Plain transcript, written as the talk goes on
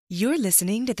You're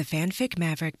listening to the Fanfic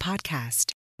Maverick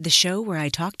podcast, the show where I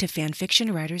talk to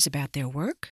fanfiction writers about their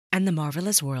work and the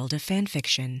marvelous world of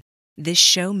fanfiction. This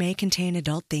show may contain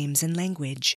adult themes and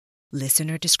language.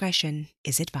 Listener discretion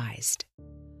is advised.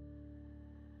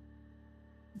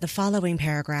 The following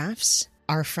paragraphs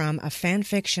are from a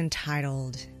fanfiction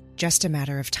titled Just a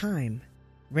Matter of Time,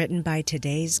 written by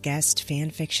today's guest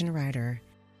fanfiction writer,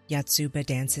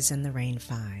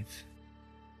 Yotsubadancesintherain5.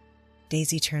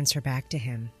 Daisy turns her back to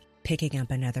him, picking up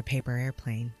another paper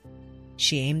airplane.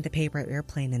 She aimed the paper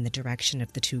airplane in the direction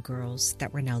of the two girls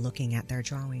that were now looking at their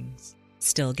drawings,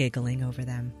 still giggling over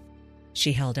them.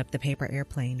 She held up the paper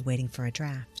airplane, waiting for a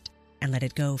draft, and let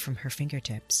it go from her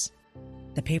fingertips.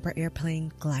 The paper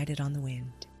airplane glided on the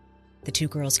wind. The two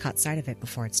girls caught sight of it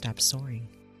before it stopped soaring,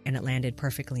 and it landed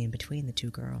perfectly in between the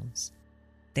two girls.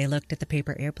 They looked at the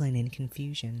paper airplane in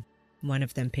confusion, one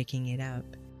of them picking it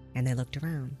up, and they looked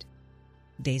around.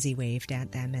 Daisy waved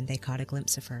at them, and they caught a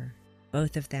glimpse of her,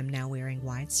 both of them now wearing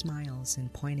wide smiles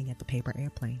and pointing at the paper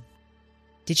airplane.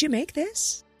 "Did you make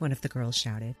this?" one of the girls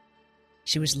shouted.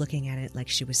 She was looking at it like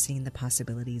she was seeing the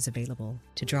possibilities available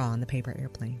to draw on the paper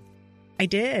airplane. "I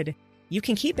did. You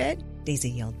can keep it," Daisy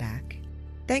yelled back.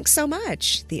 "Thanks so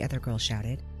much," the other girl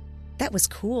shouted. "That was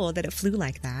cool that it flew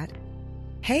like that."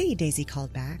 "Hey," Daisy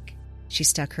called back. She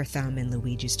stuck her thumb in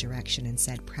Luigi's direction and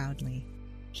said proudly,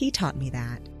 "He taught me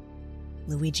that."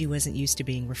 Luigi wasn't used to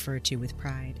being referred to with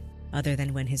pride, other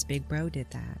than when his big bro did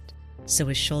that, so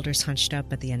his shoulders hunched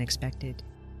up at the unexpected,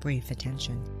 brief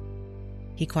attention.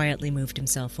 He quietly moved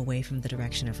himself away from the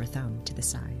direction of her thumb to the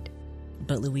side,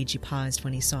 but Luigi paused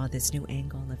when he saw this new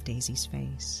angle of Daisy's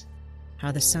face.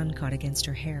 How the sun caught against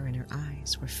her hair and her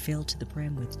eyes were filled to the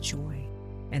brim with joy,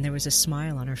 and there was a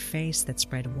smile on her face that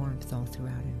spread warmth all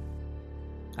throughout him.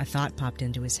 A thought popped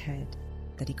into his head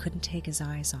that he couldn't take his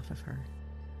eyes off of her,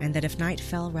 and that if night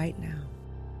fell right now,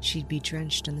 she'd be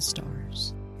drenched in the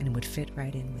stars and would fit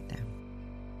right in with them.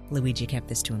 Luigi kept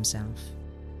this to himself.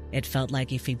 It felt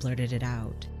like if he blurted it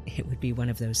out, it would be one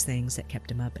of those things that kept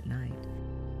him up at night.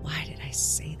 Why did I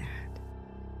say that?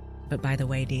 But by the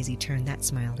way Daisy turned that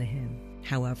smile to him,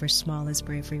 however small his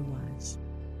bravery was,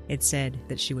 it said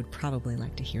that she would probably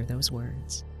like to hear those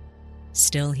words.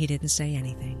 Still, he didn't say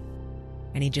anything,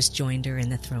 and he just joined her in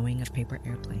the throwing of paper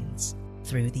airplanes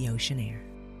through the ocean air.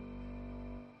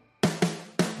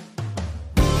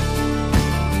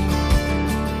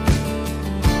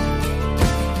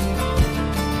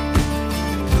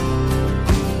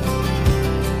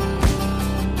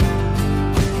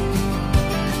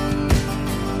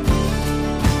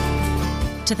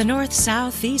 To the north,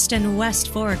 south, east, and west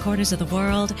four corners of the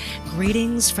world,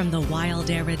 greetings from the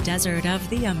wild, arid desert of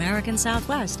the American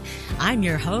Southwest. I'm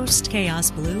your host,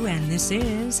 Chaos Blue, and this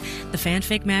is the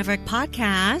Fanfic Maverick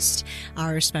podcast.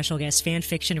 Our special guest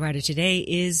fanfiction writer today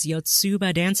is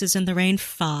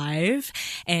Yotsubadancesintherain5,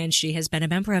 and she has been a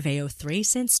member of AO3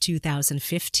 since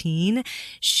 2015.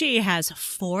 She has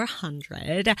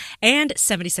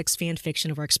 476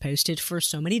 fanfiction works posted for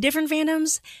so many different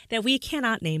fandoms that we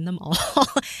cannot name them all.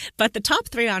 But the top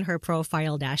three on her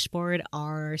profile dashboard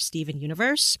are Steven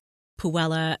Universe,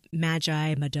 Puella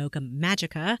Magi Madoka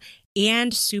Magica,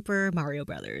 and Super Mario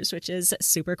Brothers, which is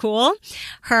super cool.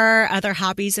 Her other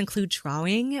hobbies include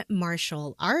drawing,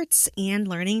 martial arts, and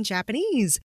learning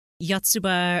Japanese.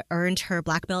 Yotsuba earned her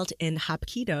black belt in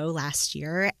Hapkido last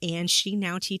year, and she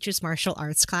now teaches martial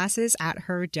arts classes at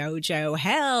her dojo.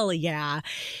 Hell yeah!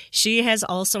 She has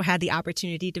also had the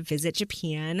opportunity to visit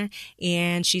Japan,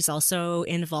 and she's also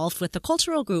involved with the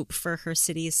cultural group for her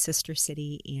city's sister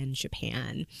city in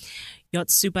Japan.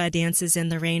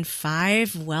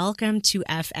 Yotsubadancesintherain5, welcome to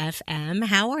FFM.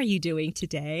 How are you doing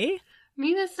today?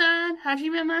 皆さん、はじ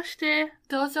めまして。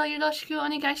どうぞよろしくお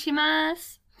願いしま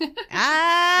す。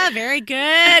Very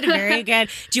good. Very good.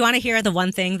 Do you want to hear the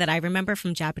one thing that I remember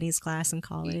from Japanese class in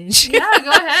college? Yeah,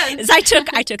 go ahead. Is I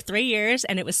took 3 years,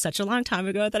 and it was such a long time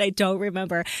ago that I don't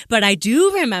remember. But I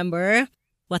do remember,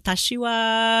 Watashi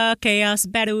wa chaos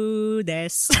beru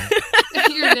desu.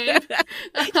 Your name?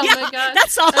 Oh my god.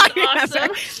 That's all I remember.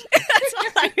 Awesome. That's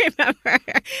all I remember.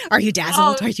 Are you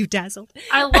dazzled? Oh, Are you dazzled?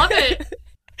 I love it.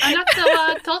 あなた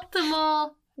はとって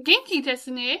も元気で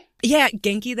すね. Yeah,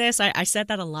 genki desu. I said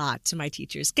that a lot to my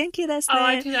teachers. Genki desu. Oh,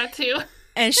 I do that too.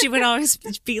 And she would always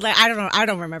be like, I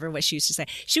don't remember what she used to say.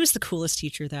 She was the coolest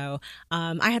teacher, though.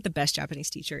 I had the best Japanese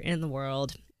teacher in the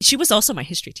world. She was also my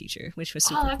history teacher, which was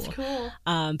super that's cool.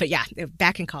 But yeah,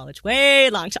 back in college, way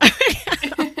long time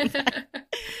ago.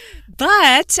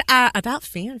 But about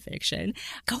fan fiction,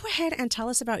 go ahead and tell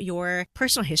us about your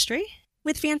personal history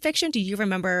with fan fiction. Do you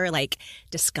remember, like,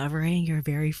 discovering your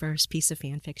very first piece of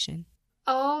fan fiction?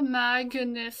 Oh my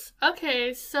goodness.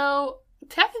 Okay, so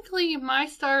technically my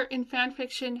start in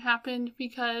fanfiction happened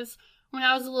because when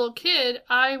I was a little kid,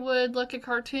 I would look at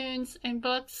cartoons and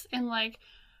books and like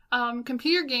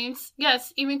computer games.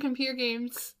 Yes, even computer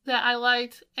games that I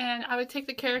liked, and I would take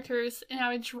the characters and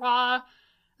I would draw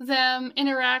them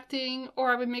interacting,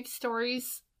 or I would make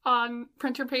stories on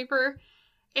printer paper.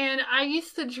 And I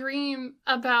used to dream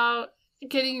about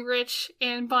getting rich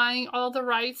and buying all the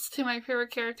rights to my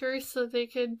favorite characters so they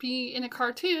could be in a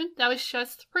cartoon that was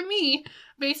just for me,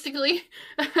 basically.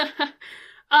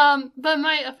 But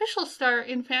my official start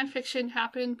in fanfiction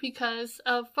happened because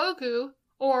of Fogu,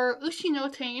 or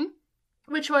Ushinotain,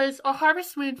 which was a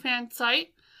Harvest Moon fan site.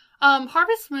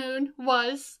 Harvest Moon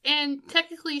was, and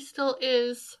technically still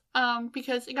is,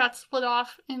 because it got split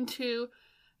off into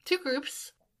two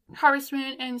groups, Harvest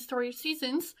Moon and Story of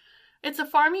Seasons. It's a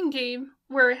farming game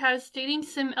where it has dating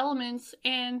sim elements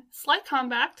and slight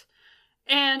combat.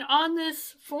 And on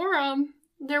this forum,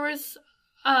 there was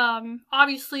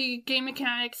obviously game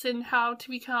mechanics and how to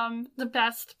become the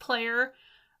best player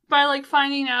by like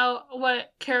finding out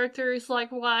what characters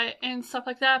like what and stuff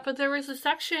like that. But there was a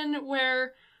section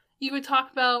where you would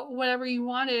talk about whatever you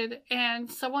wanted, and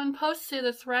someone posted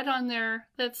a thread on there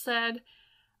that said,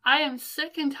 I am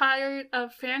sick and tired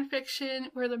of fanfiction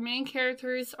where the main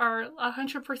characters are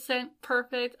 100%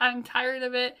 perfect. I'm tired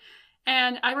of it.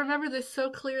 And I remember this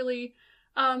so clearly.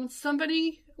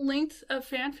 Somebody linked a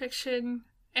fanfiction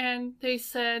and they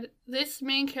said, this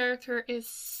main character is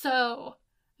so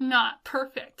not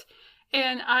perfect.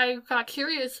 And I got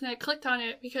curious and I clicked on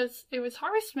it because it was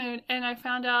Harvest Moon, and I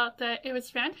found out that it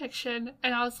was fanfiction,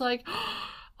 and I was like,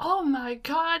 oh my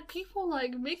god, people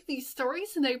like make these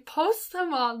stories and they post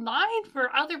them online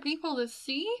for other people to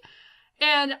see.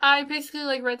 And I basically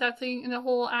like read that thing in a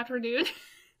whole afternoon.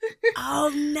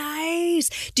 Oh,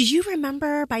 nice. Do you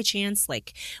remember by chance,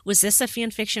 like, was this a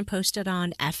fan fiction posted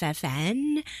on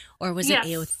FFN or was it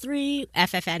AO3?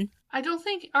 FFN? I don't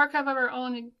think Archive of Our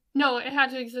Own. No, it had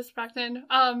to exist back then.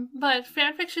 But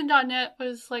fanfiction.net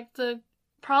was like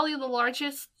probably the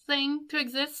largest thing to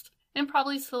exist, and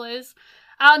probably still is.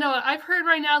 I don't know. I've heard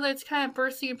right now that it's kind of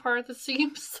bursting apart at the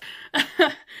seams.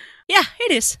 Yeah,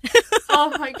 it is.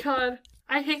 Oh my god.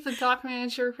 I hate the doc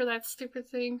manager for that stupid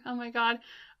thing. Oh my god.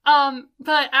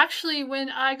 But actually, when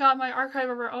I got my Archive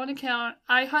of Our Own account,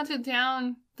 I hunted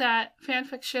down that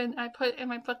fanfiction I put in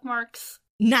my bookmarks.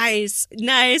 Nice,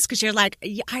 because you're like,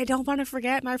 I don't want to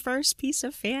forget my first piece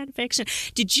of fan fiction.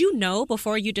 Did you know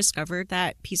before you discovered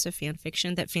that piece of fan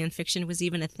fiction that fan fiction was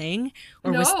even a thing?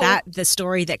 Or was that the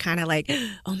story that kind of like,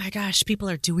 oh my gosh, people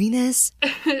are doing this?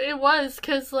 It was,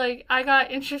 because like I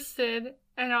got interested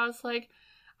and I was like,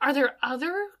 are there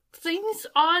other things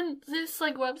on this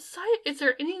like website? Is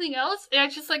there anything else? And I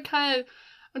just like kind of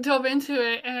dove into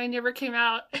it and I never came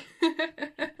out.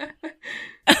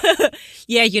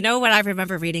 Yeah, you know what I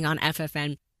remember reading on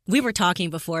FFN? We were talking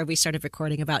before we started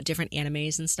recording about different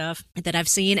animes and stuff that I've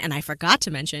seen, and I forgot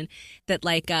to mention that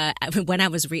like when I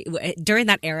was during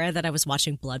that era that I was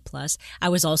watching Blood Plus, I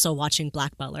was also watching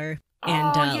Black Butler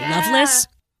and Loveless.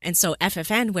 And so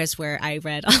FFN was where I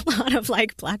read a lot of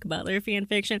like Black Butler fan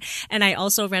fiction, and I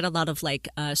also read a lot of like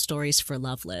stories for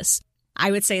Loveless.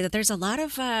 I would say that there's a lot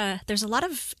of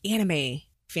anime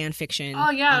fan fiction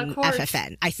on of course.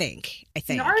 FFN, I think.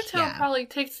 Naruto probably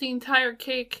takes the entire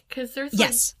cake because there's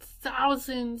like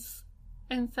thousands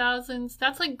and thousands.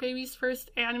 That's like baby's first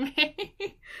anime.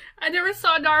 I never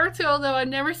saw Naruto, though. I've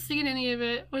never seen any of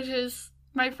it, which is,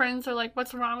 my friends are like,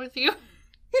 what's wrong with you?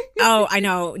 Oh, I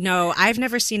know. No, I've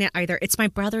never seen it either. It's one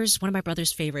of my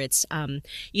brother's favorites.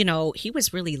 You know, he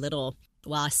was really little.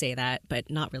 Well, I say that,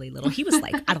 but not really little. He was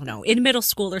like, I don't know, in middle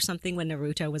school or something when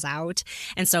Naruto was out.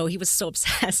 And so he was so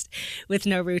obsessed with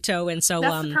Naruto. And so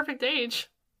that's the perfect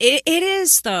age. It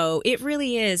is, though. It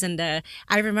really is. And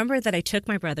I remember that I took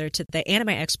my brother to the Anime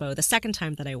Expo the second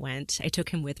time that I went. I took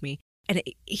him with me. And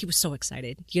he was so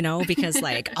excited, you know, because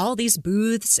like all these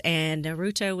booths, and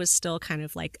Naruto was still kind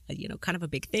of like, you know, kind of a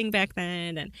big thing back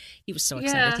then. And he was so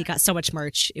excited. He got so much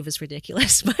merch. It was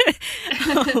ridiculous. But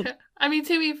I mean,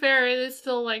 to be fair, it is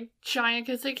still like giant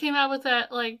because they came out with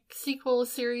that like sequel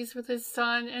series with his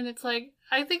son. And it's like,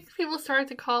 I think people started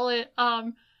to call it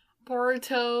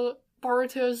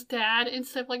Boruto's dad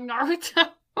instead of like Naruto.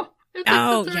 It's like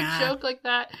some sort of joke like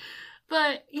that.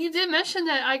 But you did mention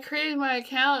that I created my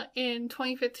account in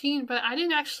 2015, but I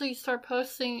didn't actually start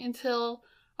posting until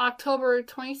October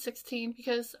 2016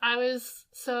 because I was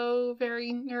so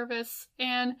very nervous.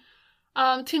 And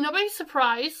to nobody's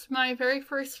surprise, my very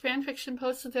first fanfiction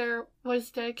posted there was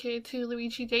dedicated to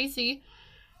Luigi Daisy.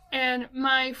 And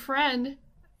my friend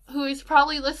who is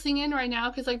probably listening in right now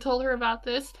because I told her about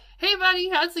this. Hey, buddy,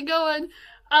 how's it going?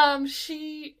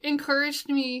 She encouraged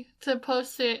me to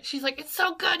post it. She's like, it's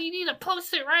so good, you need to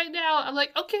post it right now. I'm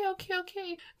like, okay.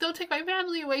 Don't take my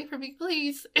family away from me,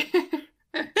 please.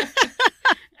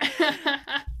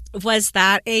 Was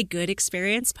that a good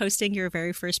experience, posting your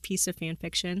very first piece of fan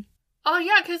fiction? Oh,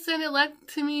 yeah, because then it led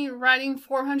to me writing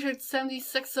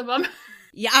 476 of them.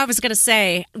 Yeah, I was going to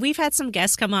say, we've had some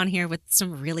guests come on here with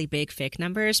some really big fic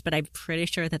numbers, but I'm pretty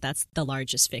sure that that's the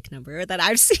largest fic number that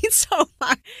I've seen so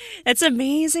far. It's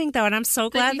amazing, though, and I'm so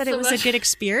glad that it was a good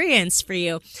experience for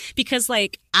you. Because,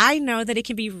 like, I know that it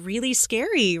can be really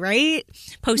scary, right?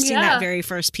 Posting that very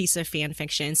first piece of fan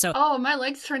fiction. So, oh, my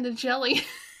legs turned to jelly.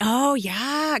 Oh,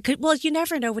 yeah. Well, you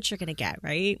never know what you're going to get,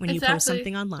 right? When you post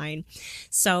something online.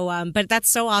 So, but that's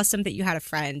so awesome that you had a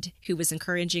friend who was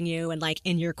encouraging you and like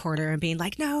in your corner and being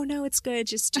like, no, it's good.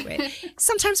 Just do it.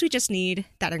 Sometimes we just need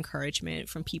that encouragement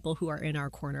from people who are in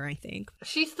our corner, I think.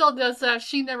 She still does that.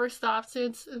 She never stops.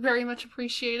 It's very much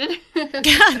appreciated.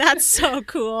 Yeah, that's so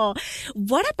cool.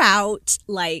 What about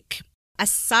like...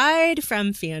 aside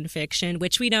from fan fiction,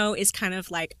 which we know is kind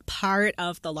of like part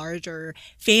of the larger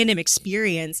fandom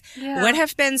experience, what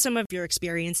have been some of your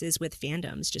experiences with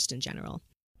fandoms just in general?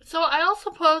 So I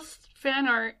also post fan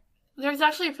art. There's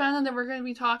actually a fandom that we're going to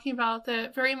be talking about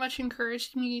that very much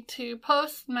encouraged me to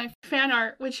post my fan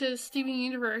art, which is Steven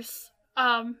Universe.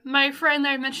 My friend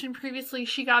that I mentioned previously,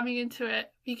 she got me into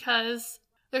it because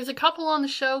there's a couple on the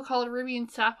show called Ruby and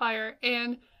Sapphire,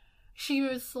 and she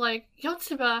was like,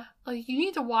 Yotsuba, like, you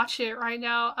need to watch it right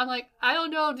now. I'm like, I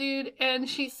don't know, dude. And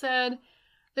she said,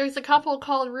 there's a couple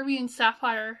called Ruby and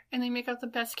Sapphire, and they make up the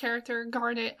best character,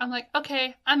 Garnet. I'm like,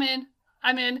 okay, I'm in.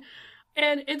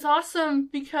 And it's awesome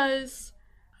because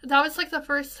that was like the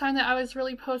first time that I was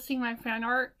really posting my fan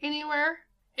art anywhere.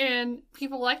 And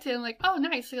people liked it. I'm like, oh,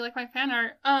 nice, you like my fan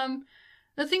art.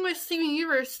 The thing with Steven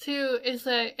Universe, too, is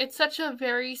that it's such a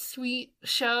very sweet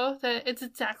show that it's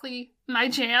exactly my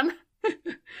jam.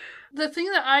 The thing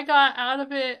that I got out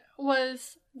of it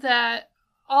was that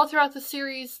all throughout the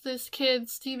series, this kid,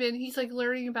 Steven, he's like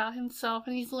learning about himself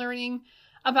and he's learning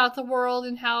about the world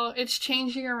and how it's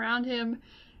changing around him.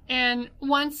 And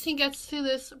once he gets to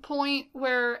this point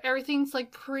where everything's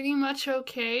like pretty much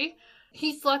okay,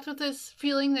 he's left with this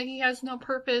feeling that he has no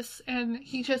purpose and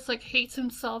he just like hates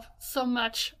himself so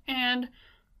much. And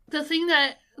the thing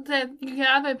that you get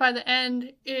out of it by the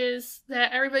end is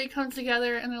that everybody comes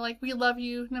together and they're like, we love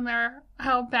you no matter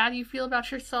how bad you feel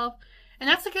about yourself. And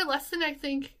that's a good lesson, I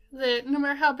think, that no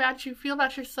matter how bad you feel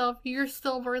about yourself, you're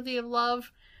still worthy of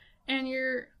love and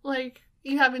you're like,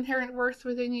 you have inherent worth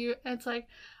within you. And it's like,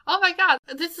 oh my God,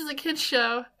 this is a kid's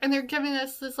show and they're giving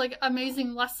us this like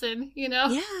amazing lesson, you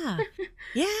know?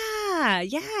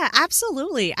 Yeah,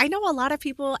 absolutely. I know a lot of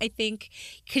people, I think,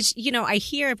 because, you know, I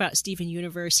hear about Steven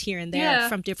Universe here and there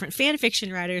from different fan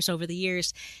fiction writers over the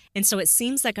years. And so it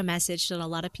seems like a message that a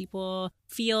lot of people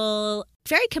feel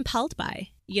very compelled by,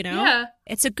 you know? Yeah.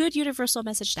 It's a good universal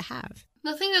message to have.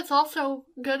 The thing that's also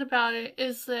good about it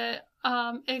is that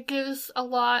it gives a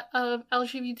lot of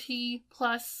LGBT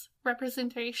plus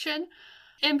representation.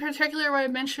 In particular, what I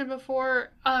mentioned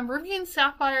before, Ruby and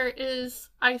Sapphire is,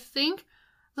 I think,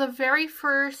 the very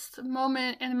first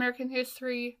moment in American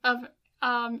history of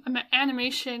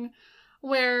animation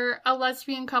where a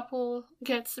lesbian couple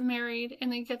gets married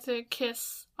and they get to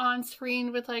kiss on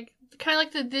screen with like kind of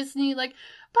like the Disney like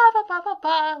ba ba ba ba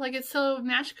ba, like it's so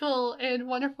magical and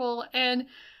wonderful. And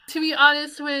to be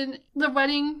honest, when the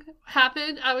wedding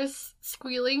happened, I was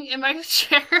squealing in my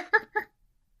chair.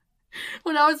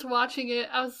 When I was watching it,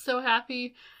 I was so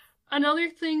happy. Another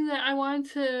thing that I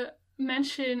wanted to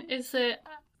mention is that,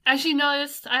 as you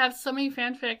noticed, I have so many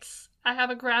fanfics. I have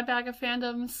a grab bag of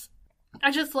fandoms.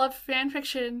 I just love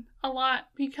fanfiction a lot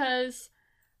because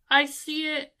I see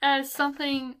it as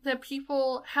something that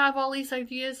people have all these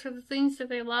ideas for the things that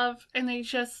they love and they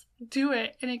just do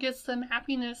it and it gives them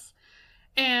happiness.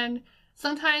 And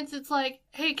sometimes it's like,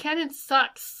 hey, canon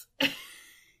sucks.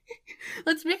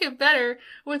 Let's make it better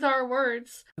with our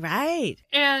words. Right.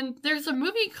 And there's an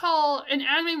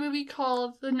anime movie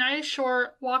called The Night is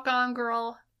Short, Walk On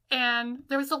Girl. And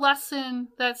there was a lesson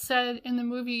that's said in the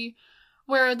movie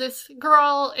where this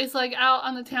girl is like out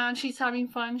on the town. She's having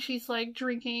fun. She's like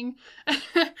drinking.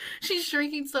 She's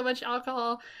drinking so much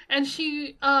alcohol. And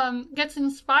she gets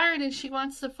inspired and she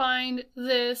wants to find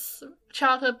this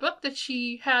childhood book that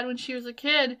she had when she was a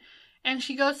kid. And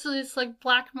she goes to this like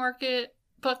black market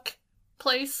book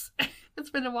place.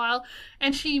 It's been a while.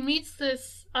 And she meets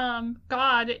this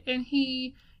god and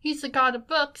he he's the god of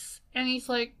books, and he's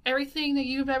like, everything that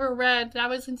you've ever read, that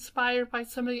was inspired by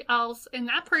somebody else, and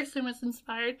that person was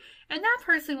inspired, and that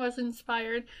person was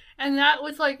inspired, and that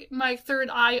was like my third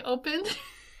eye opened.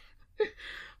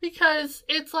 Because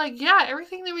it's like, yeah,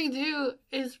 everything that we do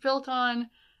is built on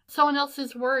someone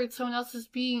else's word, someone else's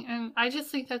being, and I just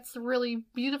think that's really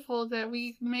beautiful that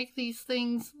we make these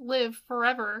things live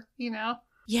forever, you know?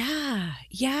 Yeah,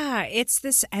 it's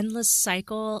this endless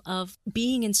cycle of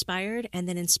being inspired and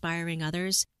then inspiring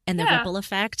others, and the ripple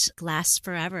effect lasts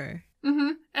forever.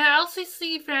 Mm-hmm. And I also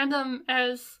see fandom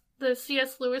as the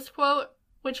C.S. Lewis quote,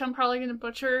 which I'm probably going to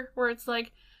butcher, where it's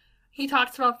like, he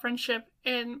talks about friendship,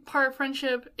 and part of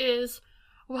friendship is,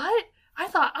 what? I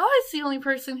thought I was the only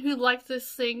person who liked this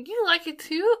thing. You like it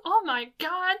too? Oh my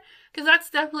god. Because that's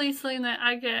definitely something that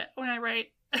I get when I write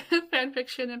fan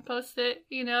fiction and post it,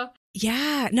 you know?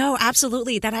 Yeah, no,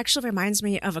 absolutely. That actually reminds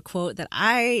me of a quote that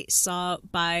I saw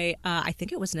by, I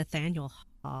think it was Nathaniel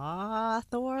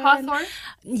Hawthorne.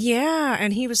 Yeah,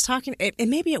 and he was talking, and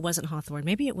maybe it wasn't Hawthorne,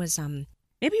 maybe it was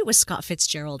Scott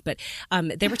Fitzgerald, but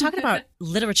they were talking about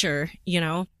literature, you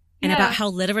know, and about how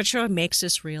literature makes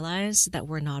us realize that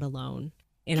we're not alone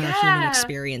in our human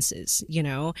experiences, you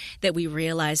know, that we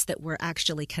realize that we're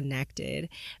actually connected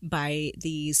by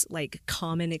these like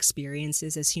common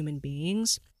experiences as human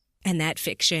beings. And that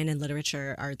fiction and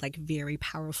literature are like very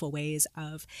powerful ways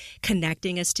of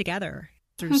connecting us together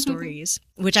through stories,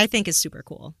 which I think is super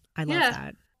cool. I love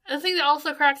that. The thing that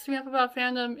also cracks me up about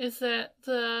fandom is that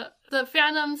the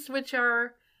fandoms, which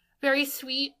are very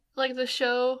sweet, like the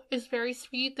show is very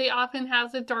sweet, they often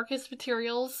have the darkest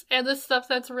materials, and the stuff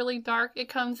that's really dark, it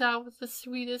comes out with the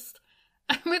sweetest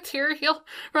material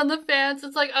from the fans.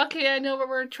 It's like, okay, I know what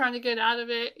we're trying to get out of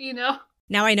it, you know?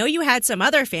 Now, I know you had some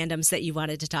other fandoms that you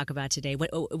wanted to talk about today.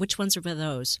 Which ones were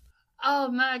those? Oh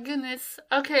my goodness.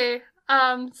 Okay.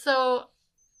 So,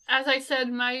 as I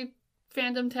said, my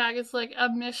fandom tag is like a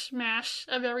mishmash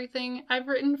of everything. I've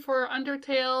written for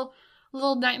Undertale,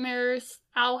 Little Nightmares,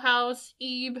 Owl House,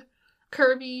 Ebe,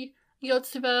 Kirby,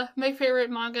 Yotsuba, my favorite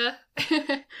manga,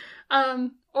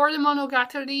 Ore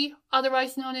Monogatari,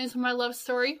 otherwise known as My Love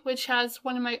Story, which has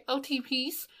one of my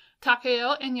OTPs,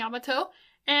 Takeo and Yamato,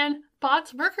 and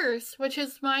Bob's Burgers, which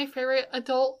is my favorite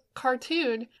adult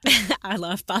cartoon. I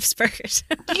love Bob's Burgers.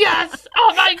 Yes!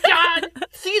 Oh my god!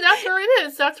 See, that's where it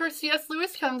is. That's where C.S.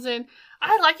 Lewis comes in.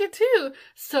 I like it too.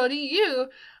 So do you.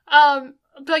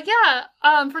 But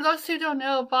yeah, for those who don't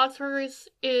know, Bob's Burgers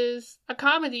is a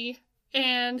comedy,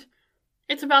 and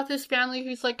it's about this family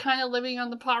who's like kind of living on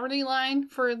the poverty line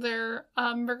for their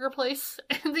burger place,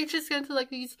 and they just get into like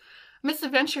these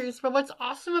misadventures. But what's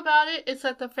awesome about it is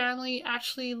that the family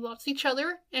actually loves each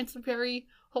other. It's very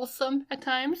wholesome at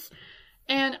times.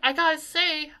 And I gotta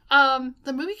say,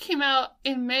 the movie came out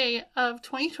in May of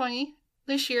 2020,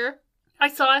 this year. I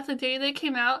saw it the day they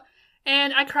came out,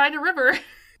 and I cried a river.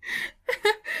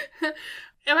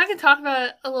 If I can talk about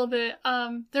it a little bit,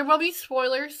 there will be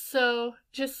spoilers, so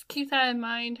just keep that in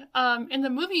mind. In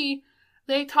the movie,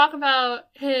 they talk about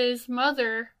his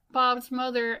mother, Bob's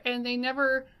mother, and they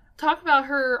never talk about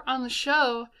her on the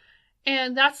show.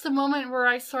 And that's the moment where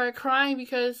I started crying,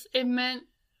 because it meant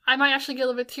I might actually get a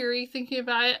little bit teary thinking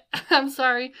about it. I'm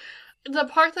sorry. The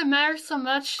part that matters so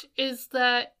much is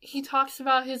that he talks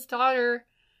about his daughter,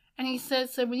 and he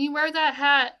says that when you wear that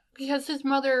hat, because his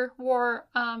mother wore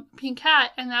pink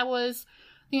hat, and that was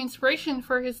the inspiration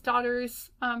for his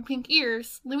daughter's pink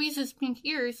ears, Louise's pink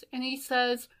ears, and he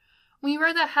says, when you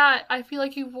wear that hat, I feel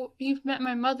like you've met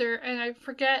my mother, and I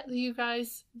forget that you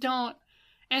guys don't.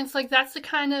 And it's like, that's the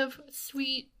kind of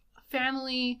sweet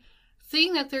family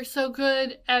thing that they're so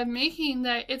good at making,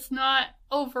 that it's not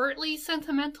overtly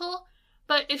sentimental,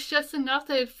 but it's just enough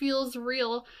that it feels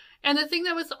real. And the thing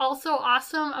that was also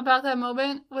awesome about that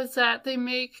moment was that they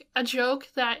make a joke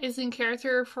that is in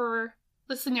character for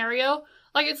the scenario.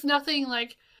 Like, it's nothing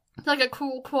like a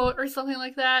cool quote or something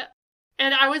like that.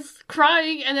 And I was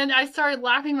crying, and then I started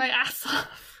laughing my ass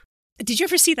off. Did you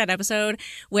ever see that episode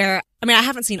where, I mean, I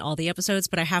haven't seen all the episodes,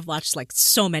 but I have watched like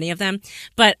so many of them.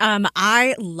 But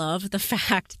I love the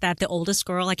fact that the oldest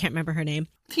girl, I can't remember her name.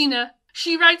 Tina.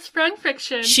 She writes friend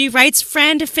fiction. She writes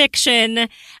friend fiction.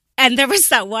 And there was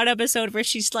that one episode where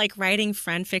she's like writing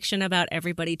friend fiction about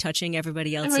everybody touching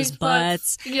everybody else's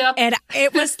butts. Yep. And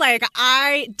it was like,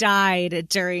 I died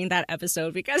during that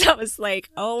episode, because I was like,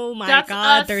 oh my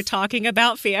God, they're talking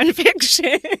about fan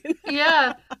fiction.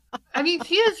 Yeah. I mean,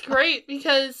 Tia's great,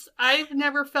 because I've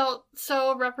never felt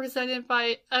so represented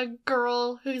by a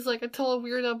girl who's like a total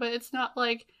weirdo, but it's not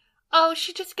like oh,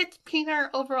 she just gets pink in her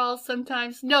overalls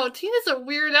sometimes. No, Tina's a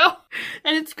weirdo,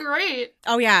 and it's great.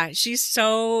 Oh yeah, she's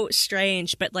so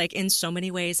strange, but like in so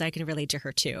many ways I can relate to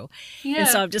her too. Yeah. And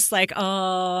so I'm just like,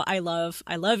 oh, I love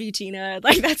you, Tina.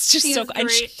 Like that's just so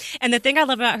great. And the thing I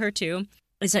love about her too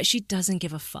is that she doesn't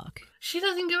give a fuck. She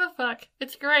doesn't give a fuck.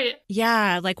 It's great.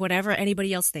 Yeah, like whatever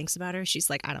anybody else thinks about her,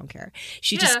 she's like, I don't care.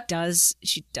 She just does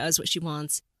what she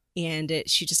wants. And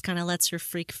she just kind of lets her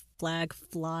freak flag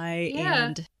fly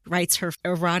and writes her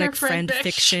erotic friend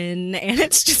fiction. And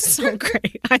it's just so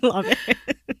great. I love it.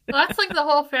 Well, that's like the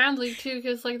whole family, too,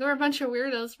 because like they're a bunch of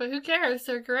weirdos, but who cares?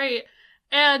 They're great.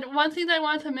 And one thing that I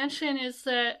wanted to mention is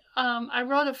that I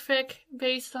wrote a fic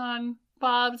based on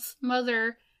Bob's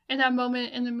mother in that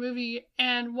moment in the movie.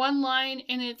 And one line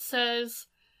in it says,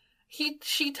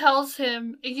 she tells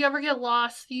him, if you ever get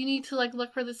lost, you need to like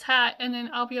look for this hat, and then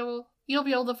you'll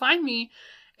be able to find me.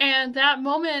 And that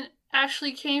moment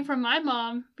actually came from my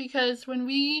mom, because when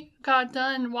we got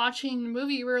done watching the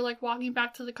movie, we were like walking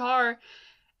back to the car,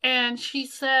 and she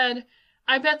said,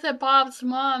 I bet that Bob's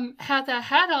mom had that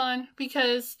hat on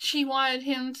because she wanted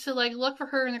him to like look for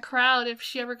her in the crowd if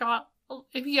he ever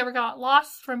got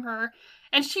lost from her.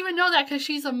 And she would know that because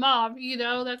she's a mom, you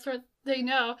know, that's what they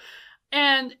know.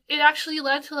 And it actually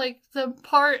led to like the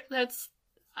part that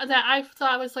I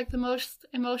thought was like the most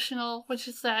emotional, which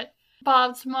is that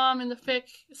Bob's mom in the fic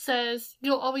says,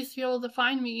 you'll always be able to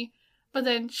find me, but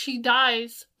then she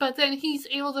dies. But then he's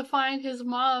able to find his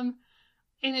mom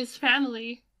and his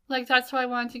family. Like, that's what I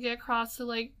wanted to get across. So,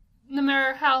 like, no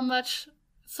matter how much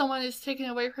someone is taken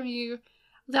away from you,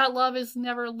 that love is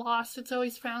never lost. It's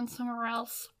always found somewhere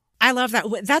else. I love that.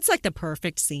 That's like the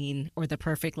perfect scene or the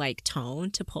perfect like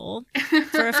tone to pull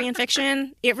for a fan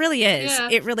fiction. It really is. Yeah.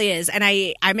 It really is. And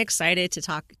I'm excited to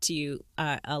talk to you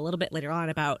a little bit later on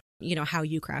about, you know, how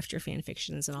you craft your fan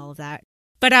fictions and all of that.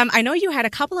 But I know you had a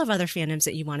couple of other fandoms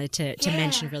that you wanted to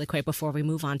mention really quick before we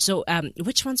move on. So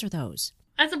which ones are those?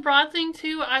 As a broad thing,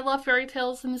 too, I love fairy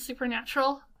tales and the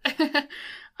supernatural. But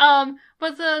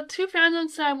the two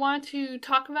fandoms that I want to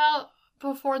talk about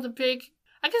before the big,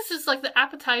 I guess it's like the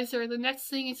appetizer, the next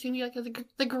thing is going to be like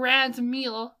the grand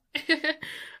meal,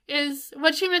 is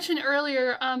what you mentioned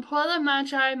earlier, Puella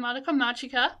Magi Madoka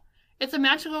Magica. It's a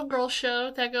magical girl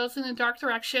show that goes in a dark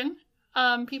direction.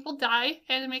 People die,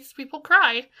 and it makes people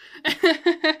cry.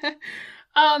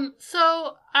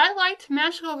 So I liked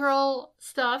magical girl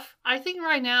stuff. I think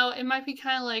right now it might be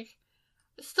kind of like,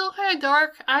 still kind of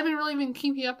dark. I haven't really been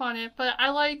keeping up on it, but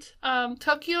I liked,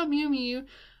 Tokyo Mew Mew,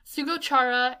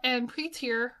 Sugochara, and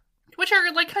Pre-Tier, which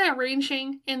are like kind of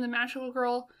ranging in the magical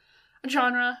girl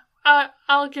genre.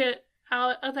 I'll get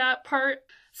out of that part.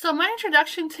 So my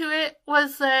introduction to it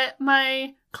was that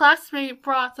my classmate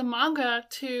brought the manga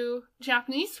to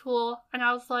Japanese school, and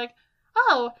I was like,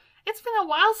 oh, it's been a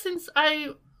while since I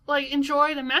like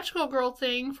enjoyed a magical girl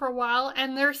thing for a while,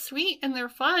 and they're sweet and they're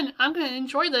fun. I'm gonna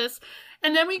enjoy this.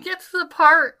 And then we get to the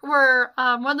part where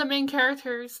one of the main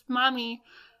characters, Mami,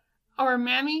 or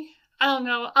Mammy, I don't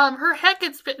know, her head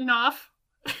gets bitten off.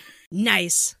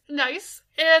 Nice.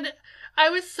 And I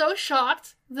was so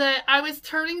shocked that I was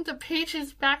turning the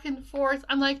pages back and forth.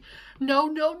 I'm like,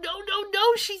 no,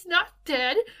 she's not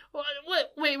dead.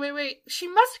 What? Wait. She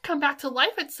must come back to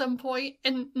life at some point.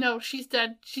 And no, she's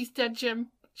dead. She's dead, Jim.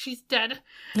 She's dead.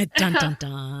 Dun, dun,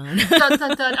 dun. Dun,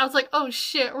 dun, dun. I was like, oh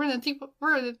shit, we're in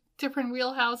a different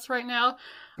wheelhouse right now.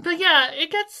 But yeah,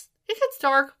 it gets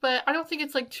dark, but I don't think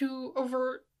it's like too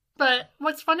overt. But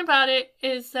what's fun about it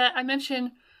is that I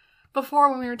mentioned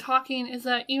before when we were talking is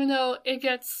that even though it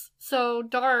gets so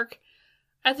dark,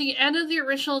 at the end of the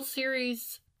original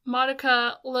series,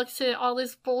 Madoka looks at all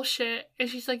this bullshit and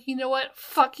she's like, you know what?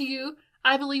 Fuck you.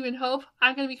 I believe in hope.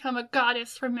 I'm going to become a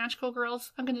goddess for magical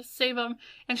girls. I'm going to save them.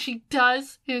 And she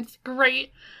does. And it's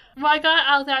great. What I got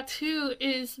out of that too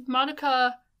is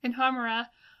Madoka and Hamura.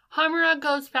 Hamura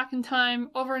goes back in time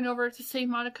over and over to save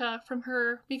Madoka from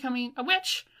her becoming a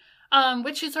witch.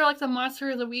 Witches are like the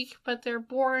monster of the week, but they're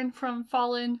born from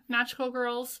fallen magical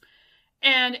girls.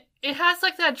 And it has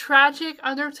like that tragic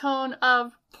undertone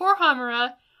of poor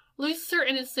Hamura loses her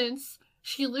innocence.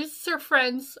 She loses her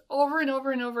friends over and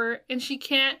over and over, and she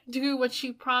can't do what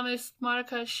she promised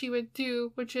Madoka she would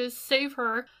do, which is save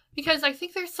her. Because I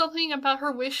think there's something about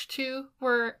her wish too,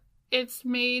 where it's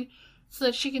made so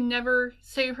that she can never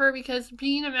save her, because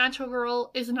being a magical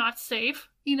girl is not safe,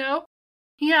 you know?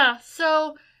 Yeah,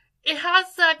 so it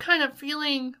has that kind of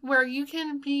feeling where you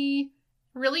can be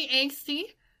really angsty,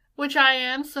 which I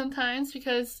am sometimes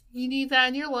because you need that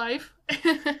in your life.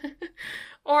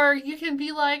 Or you can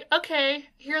be like, okay,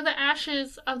 here are the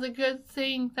ashes of the good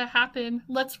thing that happened.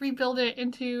 Let's rebuild it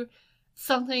into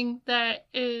something that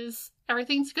is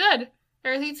everything's good.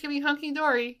 Everything's gonna be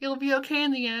hunky-dory. It'll be okay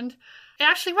in the end. It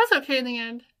actually was okay in the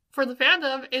end for the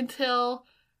fandom until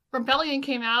Rebellion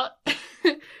came out,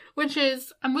 which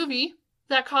is a movie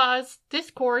that caused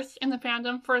discourse in the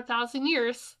fandom for 1,000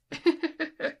 years.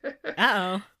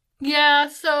 Uh-oh. Yeah,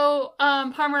 so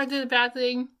Hamura did a bad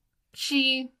thing.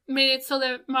 She made it so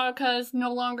that Madoka is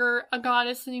no longer a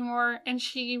goddess anymore, and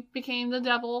she became the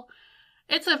devil.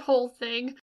 It's a whole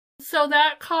thing. So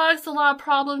that caused a lot of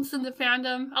problems in the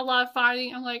fandom, a lot of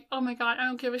fighting. I'm like, oh my god, I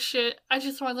don't give a shit. I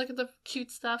just want to look at the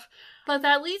cute stuff. But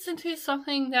that leads into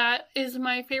something that was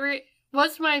my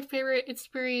favorite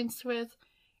experience with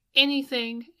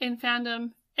anything in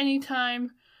fandom,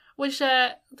 anytime, which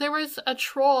that there was a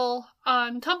troll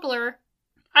on Tumblr.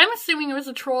 I'm assuming it was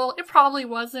a troll. It probably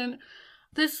wasn't.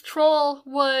 This troll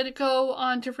would go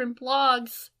on different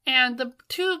blogs, and the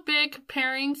two big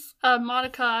pairings of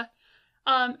Madoka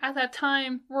at that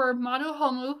time were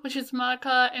Madohomu, which is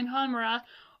Madoka and Hamura,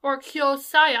 or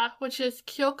Kyosaya, which is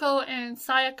Kyoko and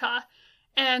Sayaka.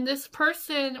 And this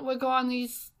person would go on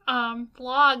these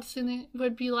blogs and it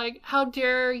would be like, how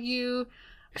dare you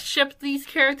ship these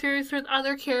characters with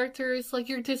other characters, like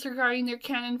you're disregarding their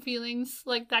canon feelings,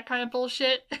 like that kind of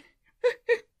bullshit.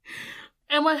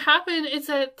 And what happened is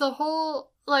that the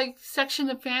whole like section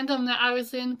of fandom that I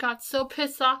was in got so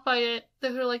pissed off by it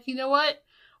that they're like, you know what?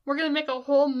 We're gonna make a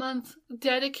whole month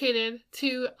dedicated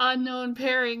to unknown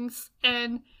pairings,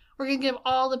 and we're gonna give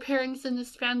all the pairings in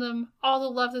this fandom all the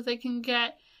love that they can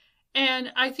get.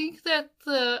 And I think that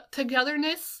the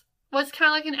togetherness was kind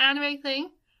of like an anime thing,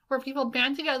 where people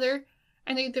band together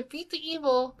and they defeat the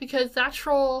evil, because that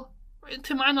troll,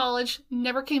 to my knowledge,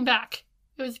 never came back.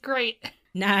 It was great.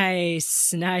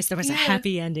 Nice. There was a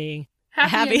happy ending.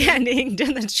 Happy ending to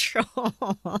the troll.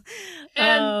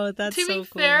 And oh, that's so cool.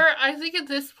 To be fair, I think at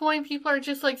this point people are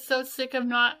just like so sick of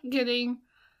not getting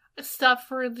stuff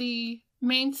for the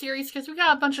main series, because we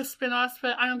got a bunch of spin-offs,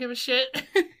 but I don't give a shit.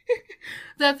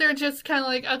 That they're just kind of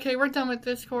like, okay, we're done with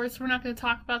discourse. We're not going to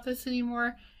talk about this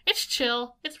anymore. It's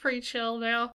chill. It's pretty chill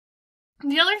now.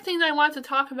 The other thing that I wanted to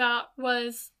talk about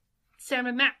was Sam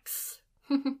and Max.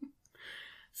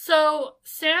 So,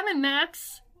 Sam and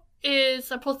Max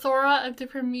is a plethora of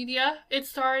different media. It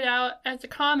started out as a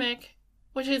comic,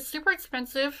 which is super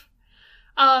expensive.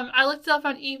 I looked it up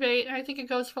on eBay, and I think it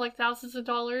goes for like thousands of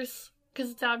dollars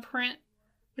because it's out of print,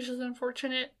 which is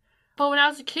unfortunate. But when I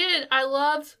was a kid, I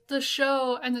loved the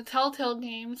show and the Telltale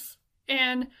games,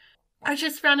 and I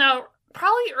just found out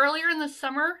probably earlier in the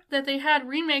summer that they had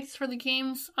remakes for the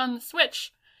games on the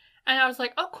Switch. And I was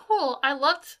like, oh cool, I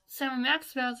loved Sam and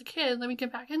Max when I was a kid, let me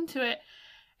get back into it.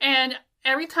 And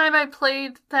every time I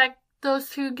played those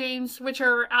two games, which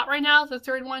are out right now, the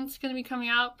third one's going to be coming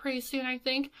out pretty soon, I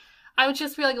think, I would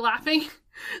just be like laughing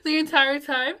the entire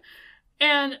time.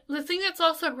 And the thing that's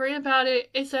also great about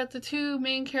it is that the two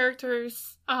main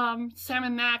characters, Sam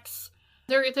and Max,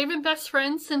 they've been best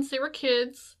friends since they were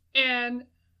kids, and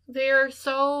they're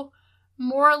so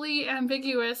morally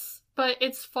ambiguous, but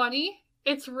it's funny.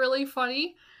 It's really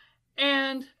funny.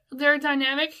 And their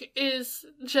dynamic is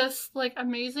just, like,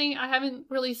 amazing. I haven't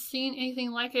really seen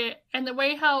anything like it. And the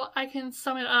way how I can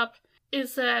sum it up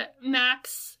is that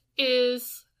Max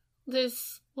is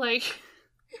this, like,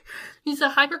 he's a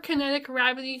hyperkinetic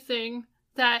rabbity thing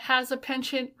that has a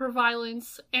penchant for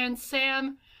violence. And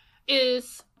Sam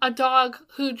is a dog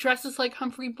who dresses like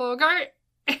Humphrey Bogart.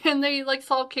 And they, like,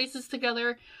 solve cases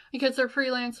together because they're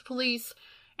freelance police.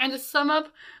 And to sum up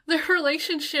their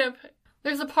relationship,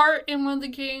 there's a part in one of the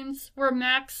games where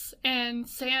Max and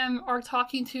Sam are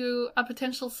talking to a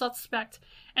potential suspect,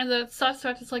 and the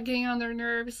suspect is like getting on their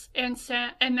nerves, and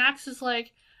Max is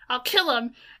like, I'll kill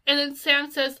him, and then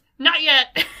Sam says, not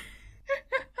yet.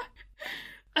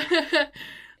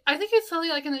 I think it's something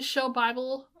like in the show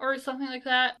Bible or something like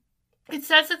that. It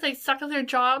says that they suck at their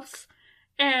jobs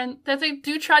and that they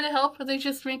do try to help, but they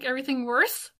just make everything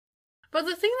worse. But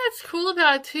the thing that's cool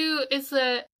about it, too, is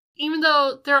that even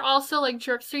though they're also, like,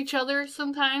 jerks to each other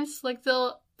sometimes, like,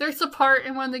 there's a part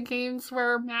in one of the games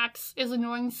where Max is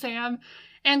annoying Sam,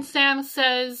 and Sam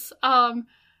says,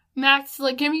 Max,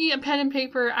 like, give me a pen and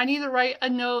paper. I need to write a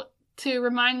note to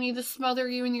remind me to smother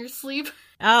you in your sleep.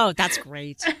 Oh, that's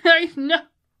great. I know.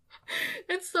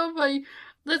 It's so funny.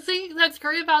 The thing that's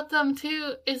great about them,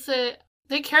 too, is that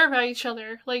they care about each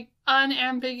other, like,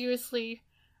 unambiguously.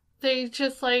 They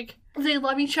just, like, they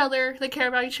love each other, they care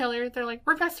about each other, they're like,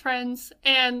 we're best friends.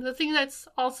 And the thing that's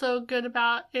also good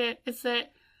about it is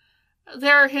that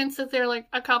there are hints that they're, like,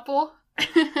 a couple.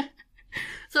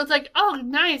 So it's like, oh,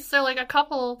 nice, they're, like, a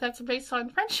couple that's based on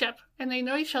friendship, and they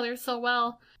know each other so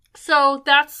well. So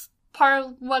that's part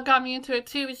of what got me into it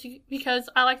too is because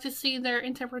I like to see their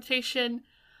interpretation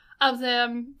of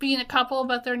them being a couple,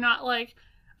 but they're not like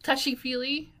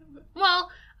touchy-feely. Well,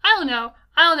 I don't know.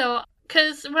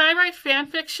 Because when I write fan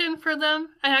fiction for them,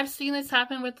 and I've seen this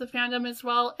happen with the fandom as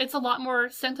well, it's a lot more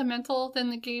sentimental than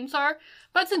the games are,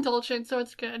 but it's indulgent, so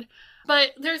it's good.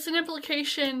 But there's an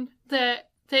implication that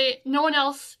no one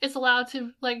else is allowed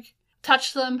to like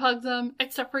touch them, hug them,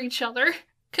 except for each other.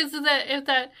 Because if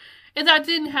that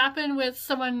didn't happen with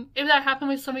someone, if that happened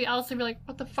with somebody else, they'd be like,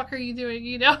 "What the fuck are you doing?"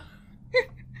 You know.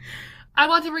 I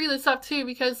want to bring this up too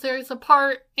because there's a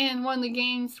part in one of the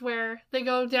games where they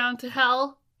go down to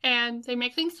hell and they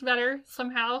make things better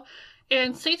somehow,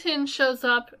 and Satan shows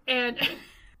up and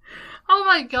oh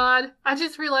my god, I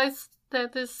just realized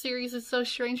that this series is so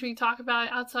strange when you talk about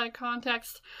it outside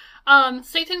context.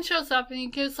 Satan shows up and he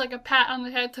gives like a pat on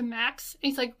the head to Max. And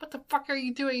he's like, "What the fuck are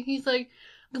you doing?" He's like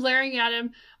glaring at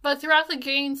him. But throughout the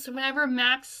games, whenever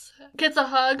Max gets a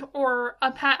hug or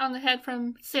a pat on the head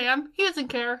from Sam, he doesn't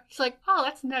care. He's like, "Oh,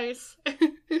 that's nice."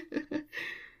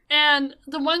 And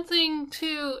the one thing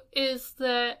too is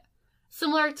that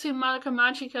similar to Monica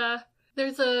Magica,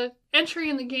 there's a entry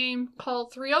in the game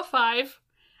called 305,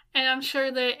 and I'm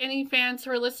sure that any fans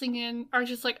who are listening in are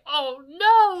just like, "Oh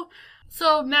no!"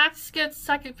 So Max gets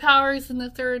psychic powers in the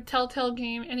third Telltale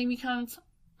game, and he becomes,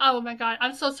 oh my god,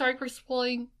 I'm so sorry for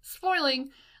spoiling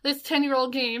this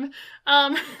 10-year-old game.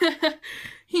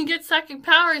 He gets psychic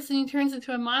powers and he turns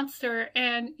into a monster,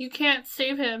 and you can't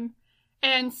save him.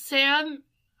 And Sam,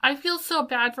 I feel so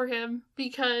bad for him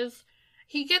because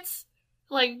he gets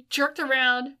like jerked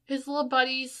around. His little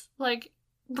buddy's like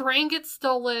brain gets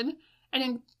stolen, and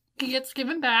then he gets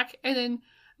given back, and then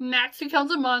Max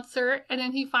becomes a monster, and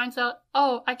then he finds out,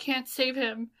 oh, I can't save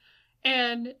him.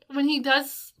 And when he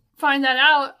does find that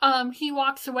out, he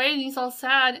walks away and he's all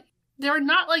sad. They're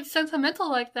not like sentimental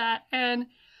like that, and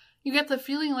you get the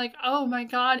feeling like, oh my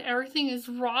god, everything is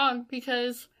wrong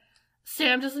because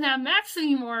Sam doesn't have Max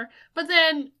anymore. But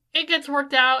then it gets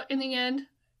worked out in the end.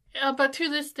 But to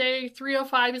this day,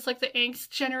 305 is like the angst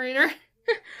generator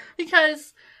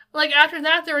because like after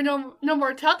that there were no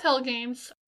more Telltale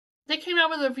games. They came out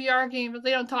with a VR game, but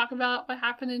they don't talk about what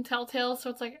happened in Telltale, so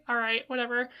it's like, alright,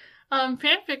 whatever.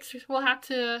 Fanfics will have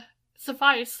to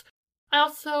suffice. I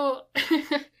also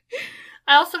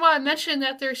want to mention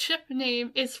that their ship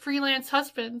name is Freelance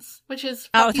Husbands, which is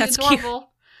fucking adorable. Cute.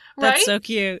 Right? That's so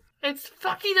cute. It's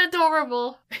fucking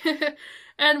adorable.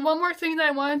 And one more thing that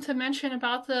I wanted to mention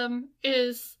about them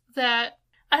is that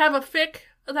I have a fic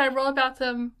that I wrote about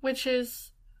them, which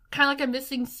is kind of like a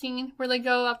missing scene where they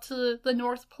go up to the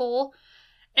North Pole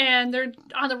and they're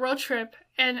on the road trip.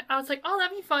 And I was like, oh,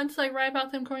 that'd be fun to like write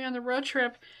about them going on the road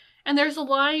trip. And there's a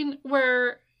line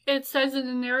where it says in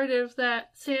the narrative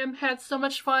that Sam had so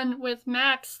much fun with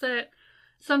Max that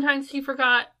sometimes he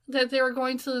forgot that they were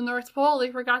going to the North Pole. They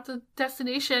forgot the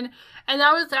destination. And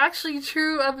that was actually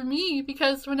true of me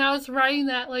because when I was writing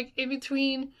that, like in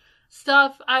between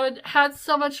stuff, I had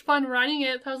so much fun writing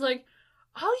it. I was like,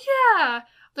 oh yeah,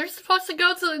 they're supposed to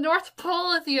go to the North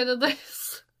Pole at the end of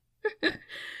this.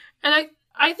 And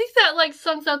I think that like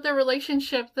sums up their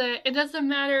relationship, that it doesn't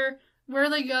matter where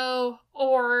they go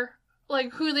or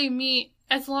like who they meet,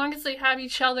 as long as they have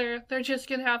each other, they're just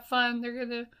gonna have fun. They're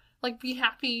gonna like be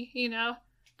happy, you know.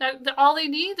 That all they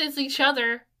need is each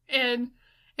other. And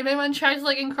if anyone tries to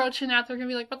like encroach in that, they're gonna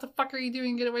be like, "What the fuck are you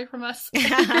doing? Get away from us!"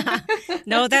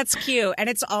 No, that's cute, and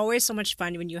it's always so much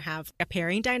fun when you have a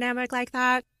pairing dynamic like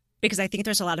that, because I think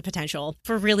there's a lot of potential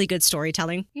for really good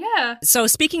storytelling. Yeah. So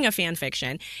speaking of fan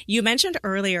fiction, you mentioned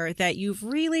earlier that you've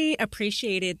really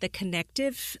appreciated the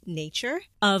connective nature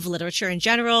of literature in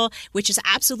general, which is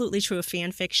absolutely true of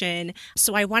fan fiction.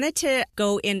 So I wanted to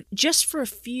go in just for a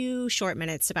few short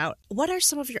minutes about what are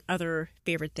some of your other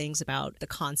favorite things about the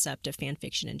concept of fan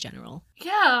fiction in general?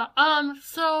 Yeah.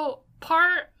 So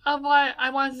part of what I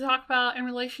wanted to talk about in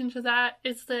relation to that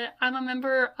is that I'm a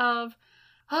member of,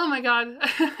 oh my god.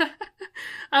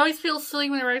 I always feel silly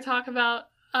whenever I talk about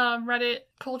Reddit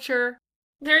culture.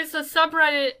 There's a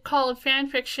subreddit called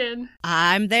Fanfiction.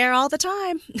 I'm there all the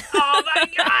time. Oh my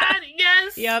god,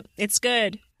 yes! Yep, it's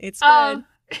good. It's good.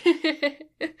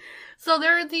 So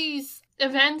there are these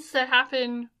events that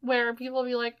happen where people will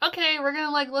be like, okay, we're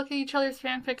gonna like look at each other's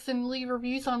fanfics and leave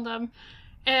reviews on them.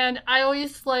 And I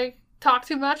always like talk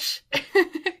too much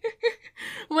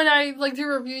when I like do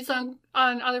reviews on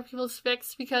other people's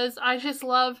fics, because I just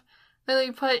love that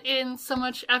they put in so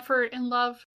much effort and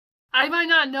love. I might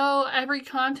not know every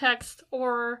context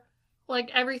or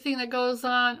like everything that goes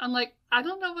on. I'm like, I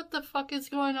don't know what the fuck is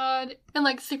going on in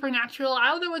like Supernatural. I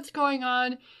don't know what's going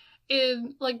on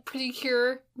in like Pretty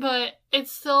Cure, but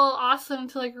it's still awesome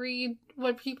to like read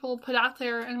what people put out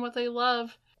there and what they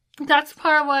love. That's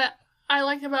part of what I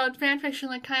like about fanfiction,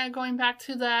 like kind of going back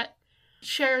to that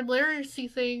shared literacy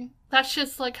thing. That's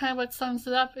just like kind of what sums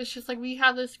it up. It's just like we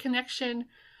have this connection.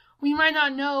 We might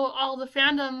not know all the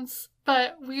fandoms,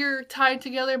 but we're tied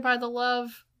together by the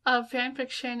love of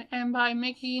fanfiction and by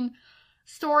making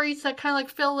stories that kind of like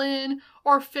fill in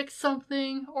or fix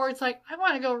something, or it's like, I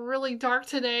want to go really dark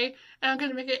today and I'm going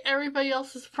to make it everybody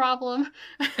else's problem.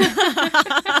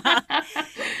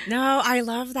 No, I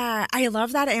love that. I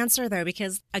love that answer, though,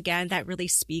 because, again, that really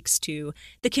speaks to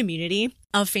the community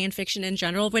of fan fiction in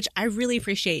general, which I really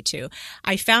appreciate, too.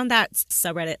 I found that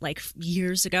subreddit like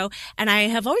years ago, and I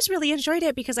have always really enjoyed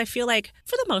it because I feel like,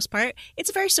 for the most part,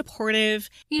 it's a very supportive,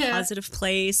 positive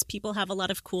place. People have a lot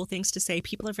of cool things to say.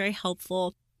 People are very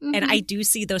helpful. Mm-hmm. And I do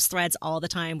see those threads all the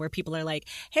time where people are like,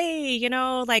 hey,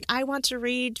 like I want to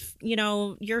read,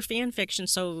 your fan fiction.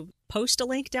 So post a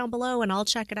link down below and I'll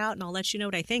check it out and I'll let you know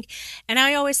what I think. And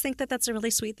I always think that that's a really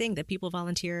sweet thing that people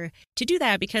volunteer to do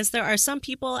that, because there are some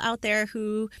people out there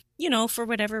who, for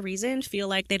whatever reason, feel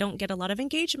like they don't get a lot of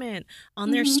engagement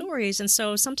on their stories. And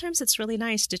so sometimes it's really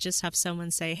nice to just have someone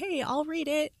say, hey, I'll read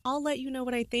it. I'll let you know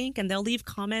what I think. And they'll leave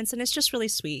comments. And it's just really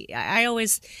sweet. I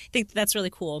always think that's really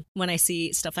cool when I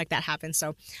see stuff like that happen.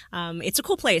 So it's a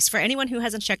cool place for anyone who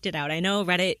hasn't checked it out. I know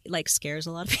Reddit like scares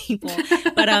a lot of people,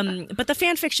 but the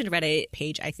fan fiction Reddit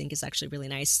page, I think, is actually really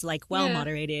nice, like well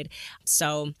moderated.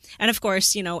 So, and of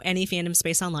course, any fandom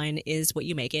space online is what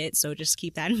you make it. So just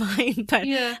keep that in mind. But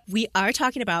we are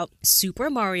talking about Super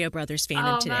Mario Brothers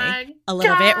fandom today a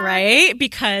little bit, right?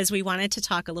 Because we wanted to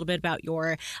talk a little bit about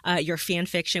your fan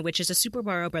fiction, which is a Super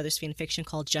Mario Brothers fan fiction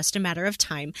called Just a Matter of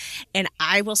Time. And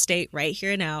I will state right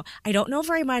here now, I don't know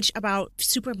very much about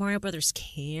Super Mario Brothers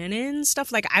canon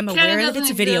stuff. Like, I'm aware that it's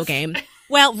a video game.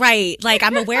 Well, right. Like,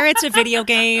 I'm aware it's a video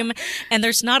game, and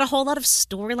there's not a whole lot of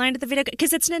storyline to the video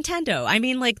because it's Nintendo. I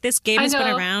mean, like, this game has been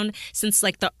around since,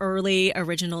 like, the early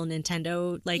original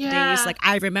Nintendo, days. Like,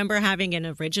 I remember having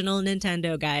an original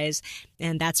Nintendo, guys,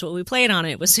 and that's what we played on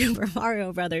it was Super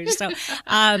Mario Brothers. So,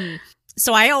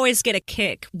 so I always get a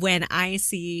kick when I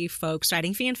see folks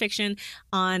writing fan fiction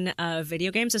on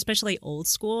video games, especially old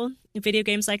school video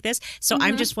games like this. So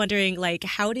I'm just wondering, like,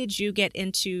 how did you get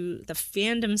into the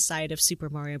fandom side of Super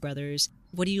Mario Brothers?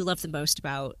 What do you love the most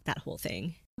about that whole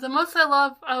thing? The most I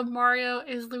love of Mario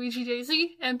is Luigi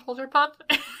Daisy and Polterpup.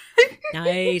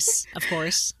 Nice. Of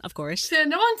course. So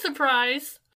no one's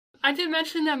surprised. I did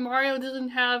mention that Mario doesn't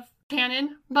have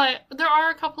canon, but there are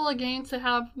a couple of games that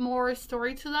have more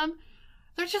story to them.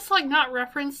 They're just, like, not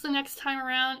referenced the next time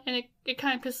around, and it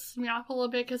kind of pisses me off a little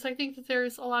bit, because I think that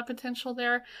there's a lot of potential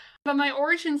there. But my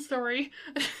origin story,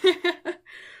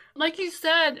 like you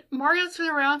said, Mario's been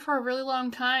around for a really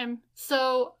long time,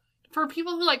 so for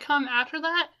people who, like, come after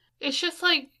that, it's just,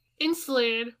 like,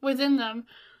 insulated within them.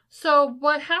 So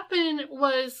what happened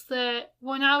was that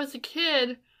when I was a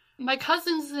kid, my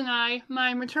cousins and I,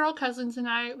 my maternal cousins and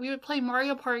I, we would play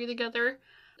Mario Party together,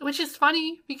 which is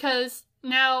funny, because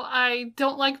now I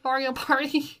don't like Mario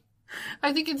Party.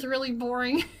 I think it's really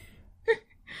boring.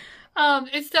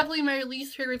 It's definitely my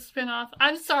least favorite spin-off.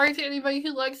 I'm sorry to anybody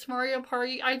who likes Mario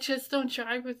Party. I just don't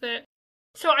jive with it.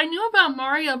 So I knew about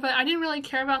Mario, but I didn't really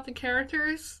care about the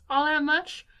characters all that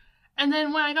much. And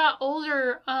then when I got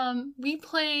older, we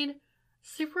played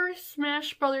Super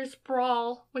Smash Bros.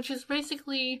 Brawl, which is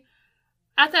basically,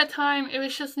 at that time, it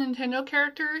was just Nintendo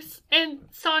characters. And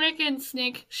Sonic and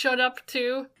Snake showed up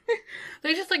too.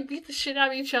 They just like beat the shit out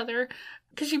of each other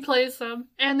because she plays them.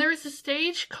 And there was a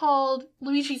stage called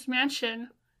Luigi's Mansion.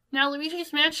 Now,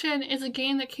 Luigi's Mansion is a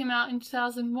game that came out in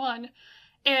 2001.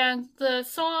 And the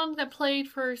song that played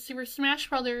for Super Smash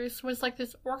Brothers was like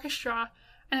this orchestra,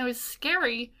 and it was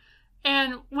scary.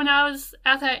 And when I was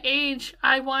at that age,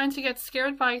 I wanted to get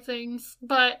scared by things,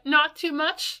 but not too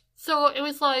much. So it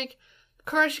was like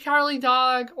Courage the Cowardly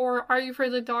Dog, or Are You Afraid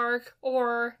of the Dark,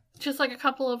 or just like a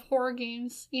couple of horror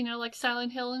games, like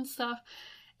Silent Hill and stuff.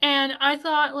 And I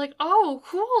thought, like, oh,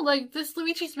 cool, like, this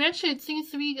Luigi's Mansion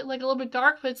seems to be, like, a little bit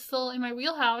dark, but it's still in my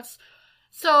wheelhouse.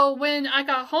 So when I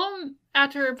got home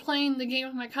after playing the game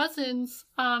with my cousins,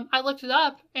 I looked it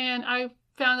up, and I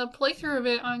found a playthrough of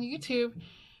it on YouTube,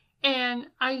 and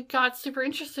I got super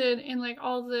interested in, like,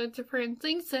 all the different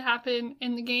things that happen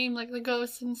in the game, like the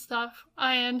ghosts and stuff,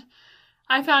 and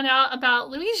I found out about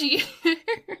Luigi.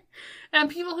 And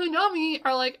people who know me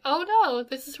are like, oh no,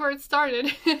 this is where it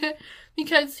started.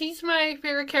 Because he's my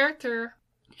favorite character.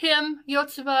 Him,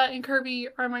 Yotsuba, and Kirby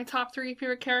are my top 3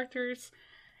 favorite characters.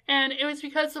 And it was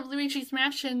because of Luigi's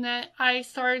Mansion that I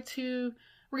started to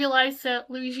realize that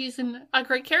Luigi's a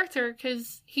great character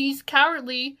because he's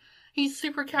cowardly. He's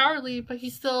super cowardly, but he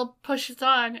still pushes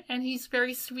on, and he's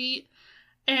very sweet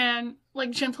and,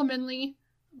 like, gentlemanly.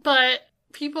 But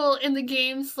people in the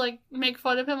games, like, make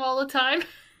fun of him all the time.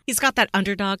 He's got that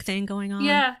underdog thing going on.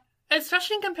 Yeah,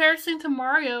 especially in comparison to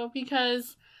Mario,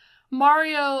 because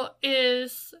Mario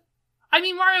is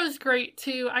great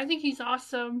too. I think he's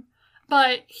awesome.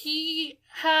 But he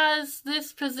has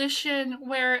this position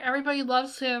where everybody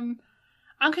loves him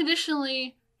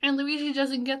unconditionally, and Luigi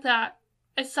doesn't get that,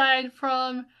 aside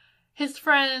from his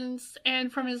friends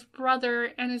and from his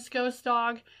brother and his ghost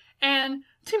dog. And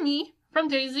to me, from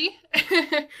Daisy,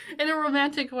 in a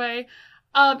romantic way,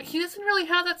 he doesn't really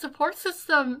have that support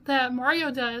system that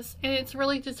Mario does, and it's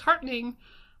really disheartening.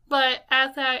 But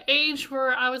at that age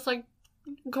where I was, like,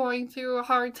 going through a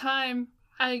hard time,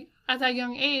 at that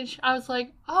young age, I was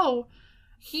like, oh,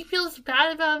 he feels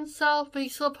bad about himself, but he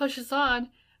still pushes on.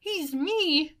 He's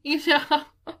me, you know?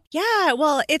 Yeah,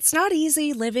 well, it's not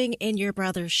easy living in your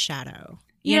brother's shadow.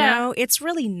 You know, it's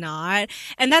really not.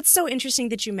 And that's so interesting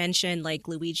that you mentioned, like,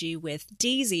 Luigi with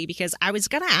Daisy, because I was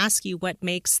going to ask you what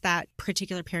makes that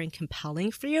particular pairing compelling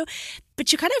for you.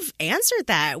 But you kind of answered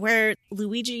that, where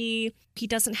Luigi, he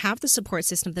doesn't have the support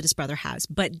system that his brother has,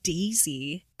 but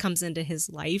Daisy comes into his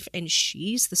life and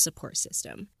she's the support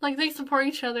system. Like, they support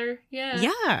each other. Yeah.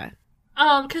 Yeah.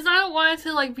 Because I don't want it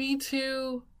to, like, be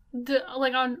too,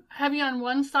 heavy on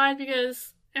one side,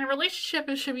 because in a relationship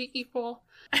it should be equal.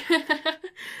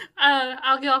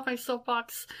 I'll get off my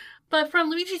soapbox. But from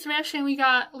Luigi's Mansion, we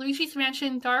got Luigi's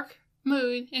Mansion Dark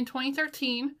Moon in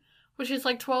 2013, which is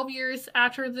like 12 years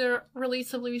after the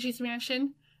release of Luigi's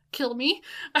Mansion. Kill me.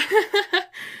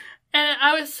 And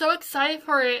I was so excited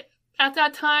for it. At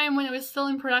that time, when it was still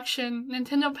in production,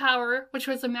 Nintendo Power, which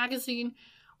was a magazine,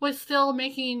 was still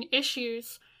making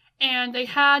issues. And they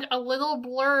had a little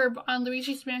blurb on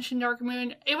Luigi's Mansion Dark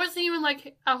Moon. It wasn't even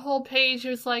like a whole page. It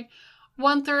was like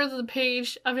 1/3 of the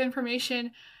page of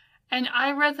information. And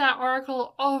I read that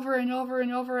article over and over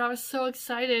and over. I was so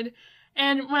excited.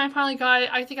 And when I finally got it,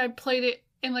 I think I played it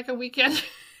in like a weekend.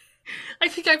 I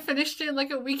think I finished it in like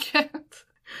a weekend.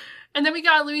 And then we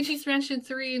got Luigi's Mansion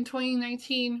 3 in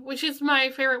 2019, which is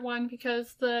my favorite one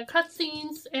because the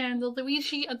cutscenes and the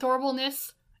Luigi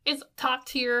adorableness is top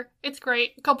tier. It's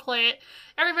great. Go play it.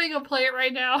 Everybody go play it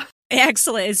right now.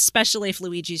 Excellent, especially if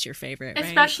Luigi's your favorite, right?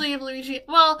 Especially if Luigi...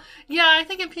 Well, yeah, I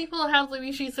think if people have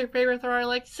Luigi as their favorite, they're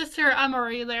like, sister, I'm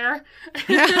already there.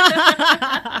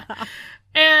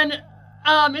 And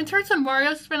in terms of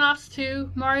Mario spin-offs,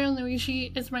 too, Mario and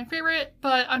Luigi is my favorite,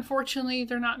 but unfortunately,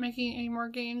 they're not making any more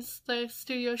games. The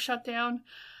studio shut down.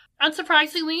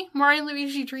 Unsurprisingly, Mario and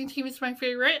Luigi Dream Team is my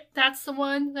favorite. That's the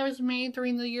one that was made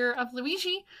during the year of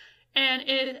Luigi. And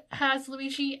it has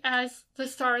Luigi as the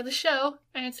star of the show,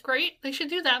 and it's great. They should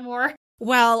do that more.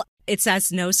 Well, it's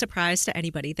as no surprise to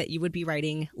anybody that you would be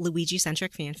writing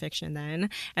Luigi-centric fanfiction then,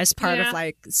 as part of,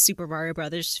 like, Super Mario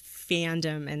Brothers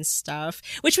fandom and stuff,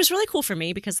 which was really cool for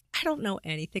me because I don't know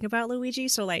anything about Luigi,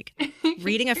 so, like,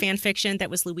 reading a fanfiction that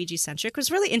was Luigi-centric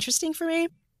was really interesting for me.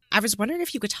 I was wondering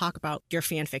if you could talk about your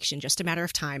fanfiction, just a matter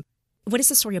of time. What is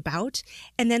the story about?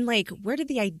 And then, like, where did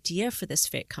the idea for this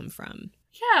fic come from?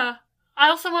 Yeah. I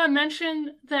also want to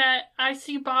mention that I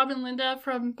see Bob and Linda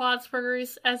from Bob's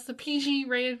Burgers as the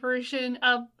PG-rated version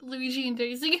of Luigi and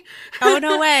Daisy. Oh,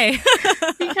 no way.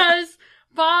 Because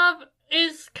Bob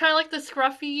is kind of like the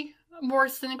scruffy, more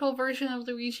cynical version of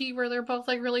Luigi, where they're both,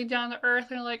 like, really down to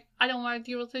earth and like, I don't want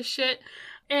to deal with this shit.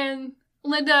 And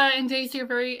Linda and Daisy are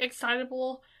very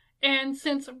excitable. And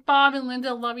since Bob and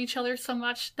Linda love each other so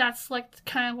much, that's, like,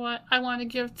 kind of what I want to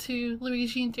give to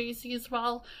Luigi and Daisy as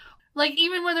well. Like,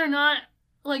 even when they're not,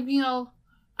 like, you know,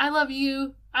 I love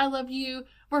you,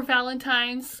 we're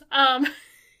Valentines.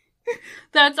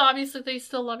 That's obvious that they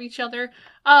still love each other.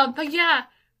 But yeah,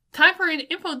 time for an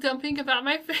info dumping about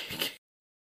my fic.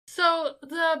 So,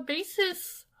 the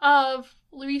basis of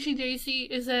Luigi Daisy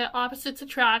is that opposites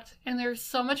attract, and there's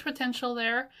so much potential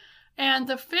there. And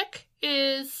the fic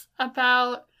is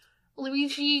about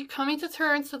Luigi coming to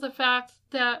terms with the fact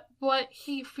that what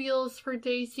he feels for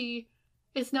Daisy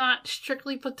is not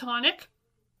strictly platonic,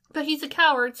 but he's a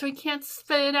coward, so he can't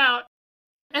spit it out.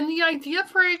 And the idea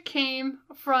for it came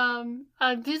from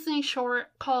a Disney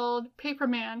short called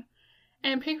Paperman.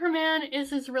 And Paperman is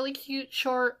this really cute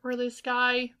short where this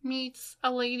guy meets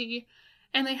a lady,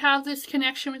 and they have this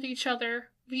connection with each other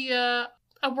via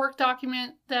a work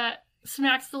document that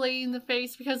smacks the lady in the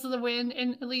face because of the wind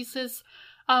and it leaves this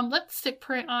lipstick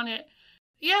print on it.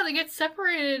 Yeah, they get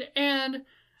separated, and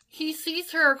he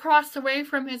sees her across the way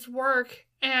from his work,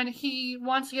 and he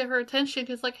wants to get her attention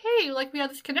because, like, hey, like, we had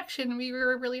this connection, we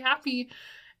were really happy.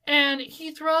 And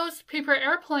he throws paper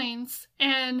airplanes,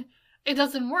 and it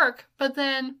doesn't work. But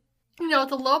then, at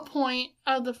the low point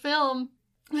of the film,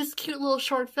 this cute little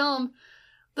short film,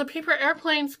 the paper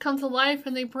airplanes come to life,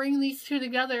 and they bring these two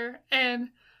together. And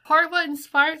part of what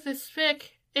inspires this fic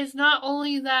is not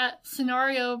only that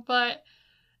scenario, but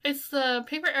it's the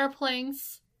paper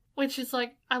airplanes, which is,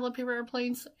 like, I love paper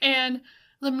airplanes, and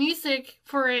the music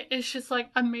for it is just, like,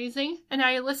 amazing. And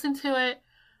I listened to it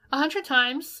 100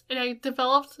 times, and I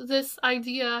developed this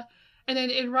idea, and then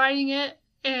in writing it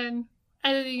and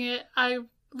editing it, I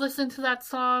listened to that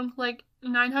song like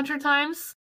 900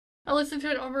 times. I listened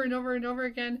to it over and over and over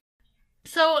again.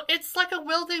 So it's like a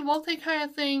will they, won't they kind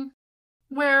of thing,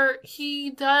 where he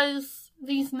does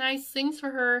these nice things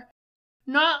for her,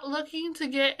 not looking to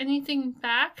get anything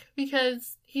back,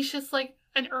 because he's just like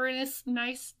an earnest,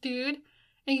 nice dude,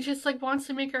 and he just like wants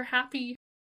to make her happy.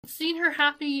 Seeing her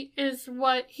happy is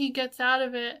what he gets out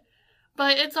of it,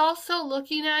 but it's also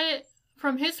looking at it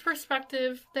from his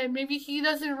perspective that maybe he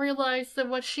doesn't realize that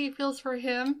what she feels for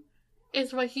him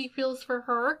is what he feels for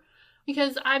her,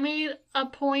 because I made a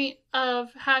point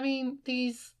of having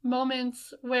these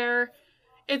moments where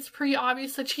it's pretty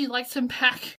obvious that she likes him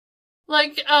back.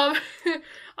 Like,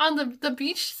 on the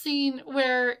beach scene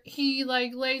where he,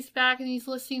 like, lays back and he's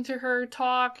listening to her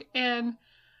talk, and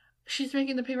she's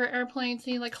making the paper airplanes,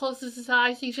 and he, like, closes his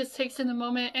eyes, he just takes in the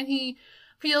moment, and he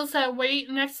feels that weight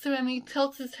next to him, he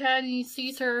tilts his head, and he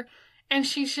sees her, and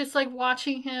she's just, like,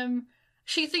 watching him.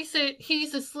 She thinks that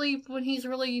he's asleep when he's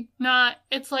really not.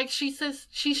 It's like she's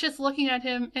just looking at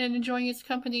him and enjoying his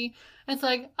company. And it's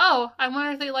like, oh, I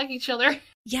wonder if they like each other.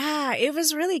 Yeah, it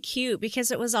was really cute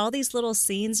because it was all these little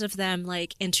scenes of them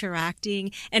like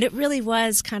interacting. And it really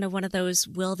was kind of one of those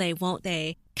will they, won't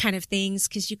they kind of things,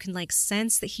 because you can like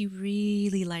sense that he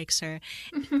really likes her.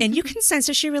 And you can sense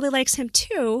that she really likes him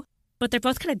too. But they're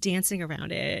both kind of dancing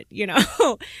around it, you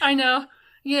know? I know.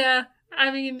 Yeah. I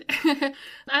mean, I'm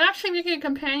actually making a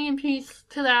companion piece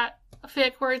to that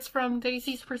fic where it's from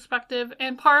Daisy's perspective.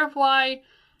 And part of why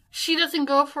she doesn't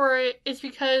go for it is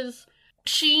because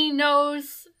she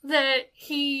knows that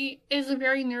he is a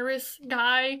very nervous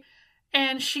guy,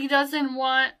 and she doesn't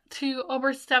want to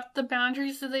overstep the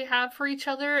boundaries that they have for each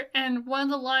other. And one of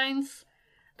the lines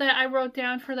that I wrote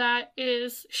down for that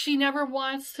is she never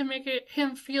wants to make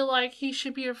him feel like he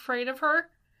should be afraid of her,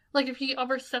 like if he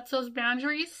oversteps those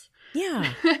boundaries.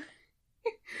 Yeah.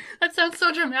 That sounds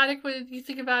so dramatic when you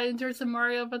think about it in terms of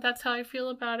Mario, but that's how I feel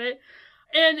about it.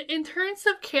 And in terms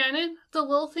of canon, the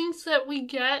little things that we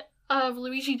get of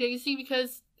Luigi Daisy,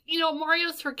 because,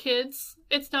 Mario's for kids,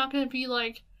 it's not going to be,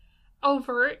 like,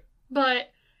 overt, but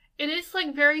it is,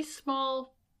 like, very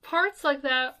small parts like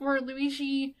that where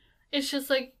Luigi is just,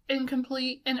 like, in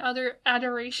complete and utter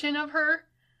adoration of her.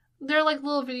 They're, like,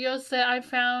 little videos that I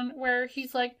found where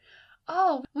he's like,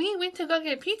 oh, we went to go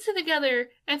get pizza together.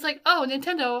 And it's like, oh,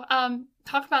 Nintendo,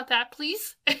 talk about that,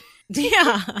 please.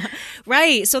 Yeah,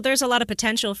 right. So there's a lot of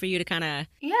potential for you to kind of,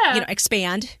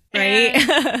 expand,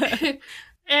 right?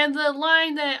 And the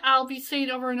line that I'll be saying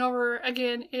over and over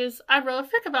again is, I wrote a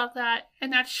fic about that,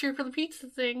 and that's true for the pizza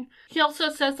thing. He also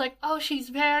says, like, oh, she's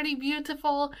very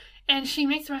beautiful, and she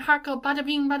makes my heart go bada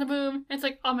bing, bada boom. And it's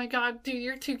like, oh my god, dude,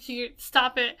 you're too cute.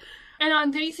 Stop it. And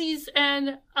on Daisy's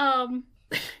end,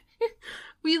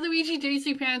 we Luigi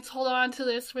Daisy fans hold on to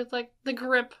this with, like, the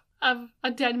grip of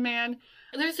a dead man.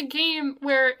 There's a game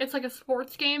where it's, like, a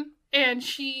sports game, and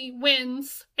she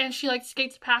wins, and she, like,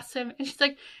 skates past him, and she's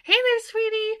like, hey there,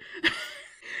 sweetie!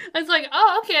 It's like,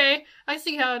 oh, okay, I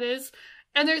see how it is.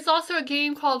 And there's also a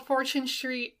game called Fortune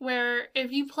Street, where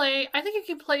if you play, I think if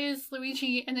you play as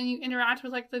Luigi, and then you interact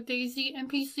with, like, the Daisy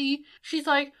NPC, she's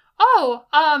like, oh,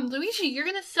 Luigi, you're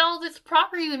gonna sell this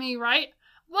property to me, right?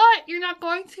 What? You're not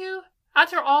going to?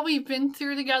 After all we've been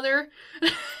through together?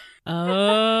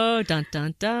 Oh, dun,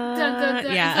 dun, dun. Dun, dun,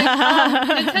 dun. Yeah.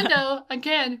 It's like, Nintendo,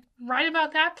 again, write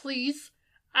about that, please.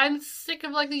 I'm sick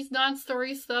of, like, these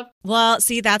non-story stuff. Well,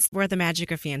 see, that's where the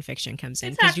magic of fan fiction comes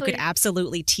in. Because you Exactly. could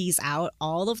absolutely tease out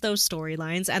all of those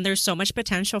storylines, and there's so much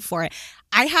potential for it.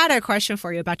 I had a question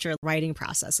for you about your writing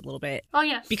process a little bit. Oh,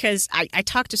 yes. Because I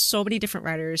talked to so many different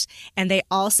writers, and they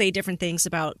all say different things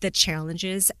about the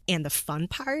challenges and the fun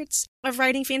parts of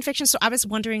writing fan fiction. So I was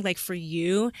wondering, like, for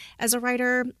you as a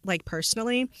writer, like,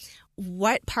 personally,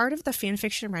 what part of the fan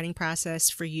fiction writing process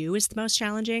for you is the most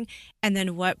challenging? And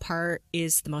then what part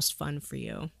is the most fun for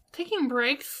you? Taking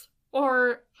breaks,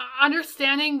 or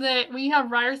understanding that when you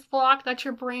have writer's block, that's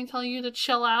your brain telling you to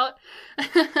chill out.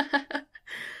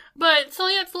 But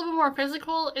something that's a little bit more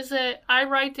physical is that I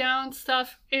write down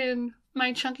stuff in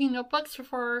my chunky notebooks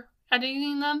before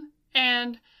editing them,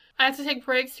 and I have to take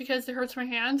breaks because it hurts my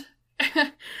hand.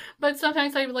 But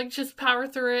sometimes I like just power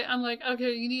through it. I'm like,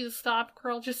 okay, you need to stop,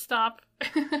 girl, just stop.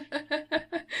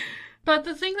 But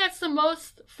the thing that's the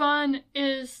most fun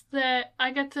is that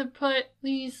I get to put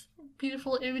these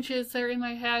beautiful images that are in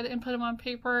my head and put them on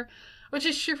paper, which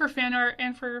is true for fan art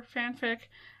and for fanfic.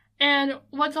 And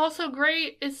what's also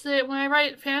great is that when I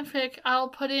write fanfic, I'll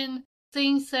put in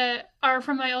things that are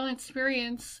from my own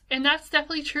experience. And that's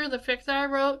definitely true of the fic that I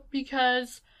wrote,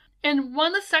 because in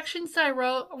one of the sections that I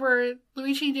wrote where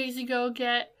Luigi and Daisy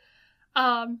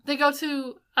they go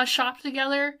to a shop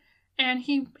together, and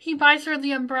he buys her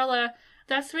the umbrella.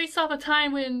 That's based off a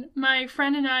time when my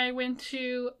friend and I went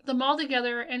to the mall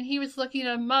together, and he was looking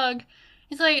at a mug.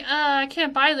 He's like, I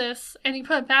can't buy this. And he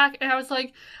put it back, and I was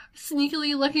like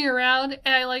sneakily looking around,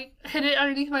 and I like hid it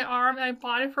underneath my arm, and I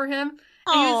bought it for him.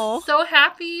 And he was so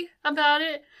happy about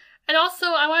it. And also,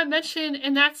 I want to mention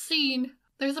in that scene,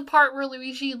 there's a part where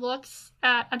Luigi looks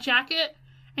at a jacket,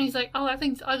 and he's like, oh, that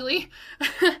thing's ugly.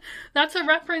 That's a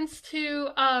reference to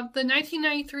the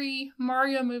 1993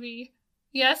 Mario movie.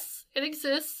 Yes, it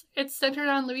exists. It's centered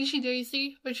on Luigi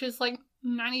Daisy, which is like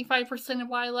 95% of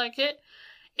why I like it.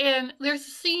 And there's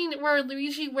a scene where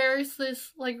Luigi wears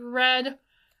this like red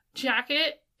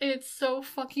jacket. It's so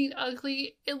fucking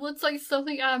ugly. It looks like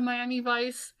something out of Miami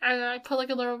Vice, and I put like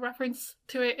a little reference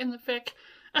to it in the fic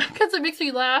because it makes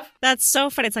me laugh. That's so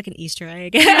funny. It's like an Easter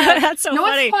egg. Yeah. That's so no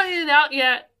funny. No one's pointed it out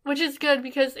yet, which is good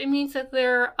because it means that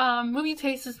their movie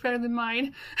taste is better than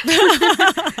mine.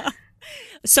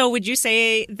 So would you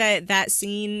say that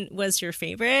scene was your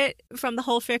favorite from the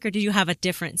whole fic, or did you have a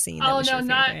different scene that was your favorite?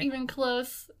 Not even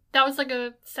close. That was like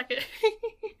a second.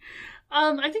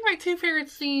 I think my two favorite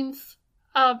scenes...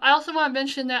 I also want to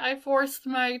mention that I forced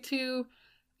my two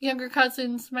younger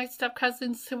cousins, my step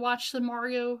cousins, to watch the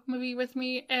Mario movie with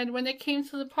me, and when it came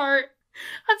to the part...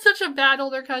 I'm such a bad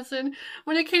older cousin.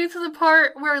 When it came to the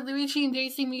part where Luigi and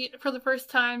Daisy meet for the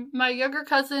first time, my younger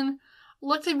cousin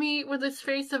looked at me with this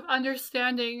face of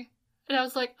understanding, and I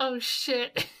was like, oh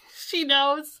shit, she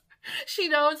knows. She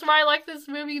knows why I like this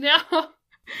movie now.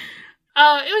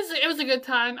 It was a good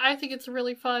time. I think it's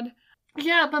really fun.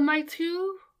 Yeah, but my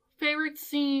two favorite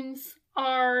scenes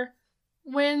are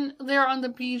when they're on the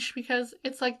beach, because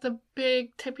it's like the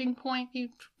big tipping point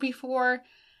before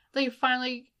they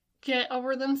finally get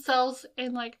over themselves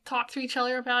and like talk to each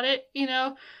other about it, you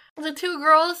know? The two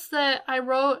girls that I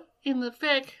wrote in the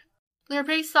fic, they're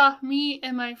based off me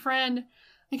and my friend,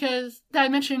 because that I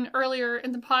mentioned earlier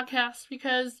in the podcast,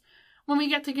 because when we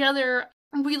get together,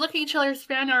 we look at each other's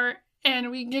fan art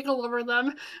and we giggle over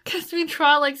them because we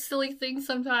draw like silly things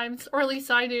sometimes, or at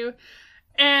least I do.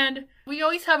 And we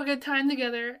always have a good time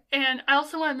together. And I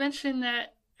also want to mention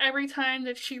that every time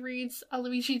that she reads a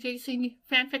Luigi Daisy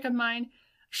fanfic of mine,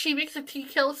 she makes a tea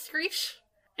kettle screech.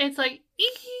 It's like, ee.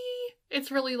 It's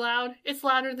really loud. It's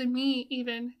louder than me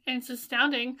even, and it's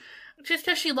astounding, just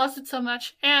because she loves it so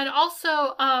much. And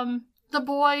also, the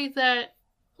boy that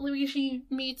Luigi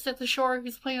meets at the shore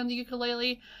who's playing on the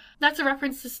ukulele, that's a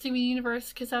reference to Steven Universe,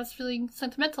 because I was feeling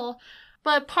sentimental.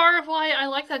 But part of why I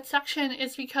like that section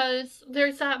is because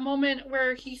there's that moment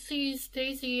where he sees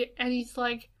Daisy, and he's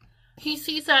like, he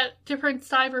sees that different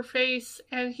side of her face,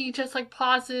 and he just like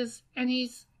pauses, and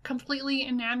he's completely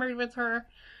enamored with her.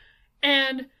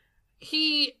 And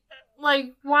he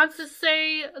like wants to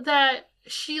say that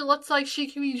she looks like she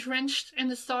could be drenched in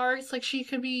the stars, like she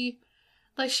could be,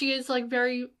 like she is like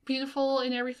very beautiful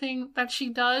in everything that she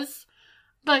does.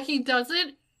 But he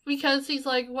doesn't, because he's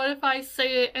like, what if I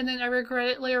say it and then I regret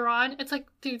it later on? It's like,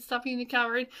 dude, stop being a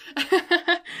coward.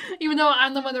 Even though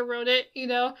I'm the one that wrote it, you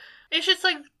know? It's just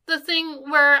like the thing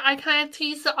where I kind of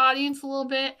tease the audience a little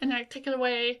bit and I take it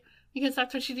away, because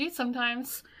that's what you do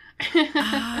sometimes.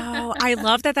 Oh, I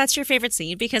love that that's your favorite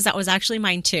scene, because that was actually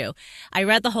mine too. I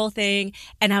read the whole thing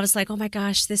and I was like, oh my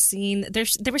gosh, this scene, there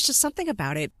was just something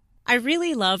about it. I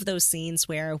really love those scenes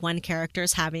where one character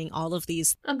is having all of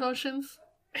these emotions.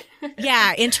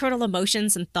 Yeah, internal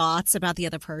emotions and thoughts about the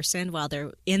other person while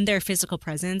they're in their physical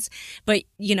presence. But,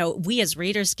 you know, we as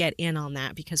readers get in on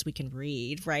that because we can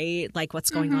read, right? Like what's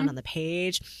going on the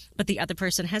page. But the other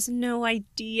person has no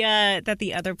idea that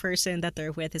the other person that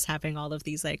they're with is having all of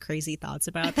these like crazy thoughts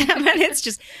about them. And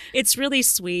it's really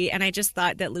sweet. And I just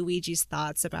thought that Luigi's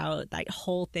thoughts about that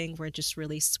whole thing were just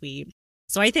really sweet.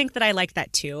 So I think that I like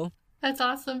that too. That's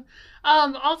awesome.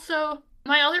 Also,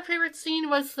 my other favorite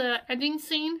scene was the ending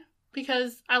scene,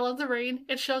 because I love the rain.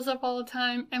 It shows up all the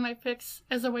time in my fics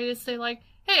as a way to say, like,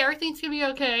 hey, everything's gonna be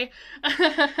okay.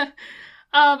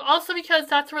 Also because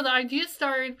that's where the idea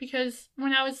started, because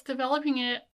when I was developing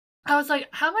it, I was like,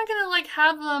 how am I gonna like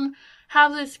have them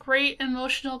have this great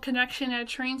emotional connection at a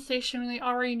train station when they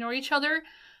already know each other?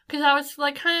 Because I was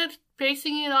like kind of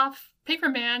basing it off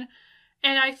Paperman,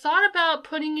 and I thought about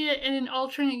putting it in an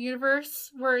alternate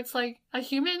universe where it's like a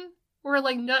human, where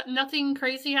like nothing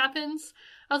crazy happens.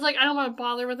 I was like, I don't want to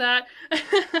bother with that.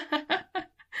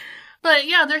 But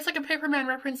yeah, there's like a Paperman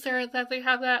reference there that they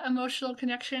have that emotional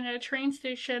connection at a train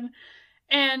station.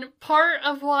 And part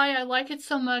of why I like it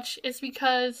so much is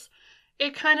because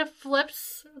it kind of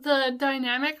flips the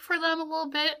dynamic for them a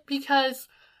little bit, because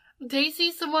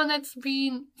Daisy's the one that's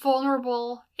being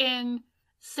vulnerable and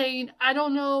saying, I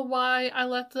don't know why I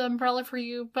left the umbrella for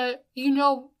you, but you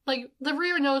know, like, the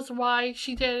reader knows why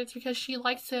she did it. It's because she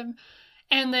likes him,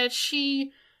 and that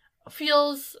she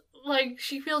feels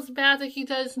bad that he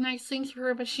does nice things for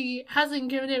her, but she hasn't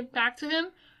given it back to him,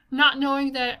 not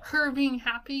knowing that her being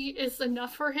happy is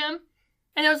enough for him.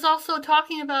 And it was also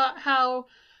talking about how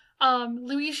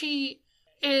Luigi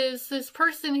is this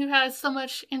person who has so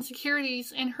much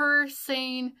insecurities, and her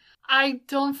saying, I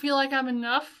don't feel like I'm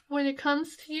enough when it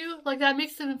comes to you, like, that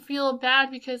makes him feel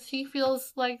bad because he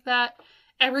feels like that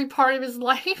every part of his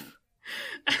life.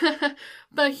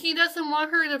 But he doesn't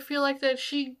want her to feel like that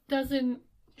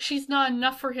she's not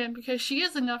enough for him, because she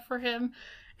is enough for him.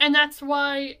 And that's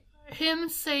why him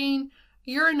saying,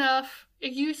 you're enough,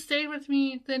 if you stayed with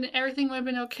me, then everything would have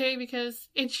been okay because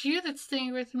it's you that's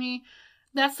staying with me.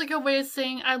 That's like a way of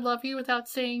saying I love you without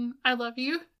saying I love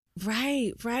you.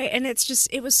 Right, right. And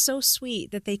it was so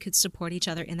sweet that they could support each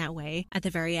other in that way at the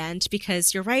very end,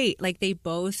 because you're right. Like, they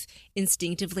both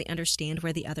instinctively understand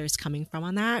where the other is coming from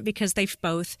on that, because they've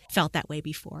both felt that way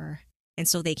before. And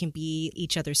so they can be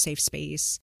each other's safe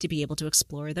space to be able to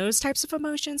explore those types of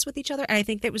emotions with each other. And I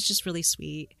think that was just really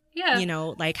sweet. Yeah. You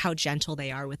know, like how gentle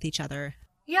they are with each other.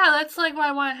 Yeah, that's like what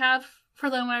I want to have for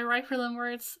them when I write for them,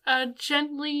 where it's a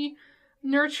gently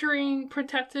nurturing,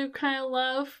 protective kind of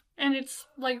love. And it's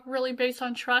like really based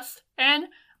on trust and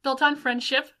built on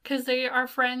friendship, because they are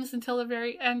friends until the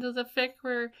very end of the fic,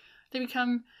 where they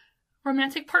become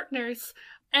romantic partners.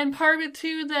 And part of it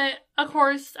too that, of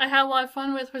course, I had a lot of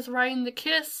fun with was writing the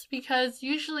kiss, because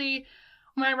usually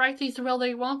when I write these will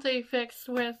they won't they fics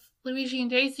with Luigi and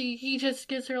Daisy, he just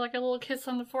gives her like a little kiss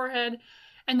on the forehead,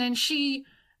 and then she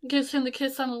gives him the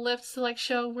kiss on the lips to like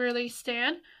show where they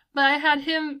stand. But I had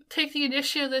him take the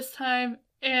initiative this time,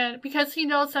 and because he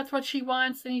knows that's what she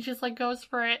wants, and he just like goes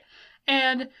for it.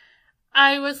 And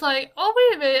I was like, oh,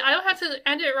 wait a minute, I don't have to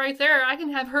end it right there. I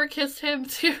can have her kiss him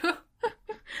too.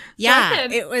 Yeah,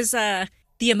 it was the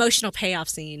emotional payoff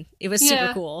scene. It was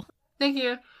super cool. Thank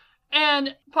you.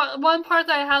 And one part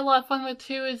that I had a lot of fun with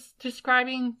too is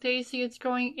describing Daisy as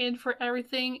going in for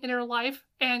everything in her life.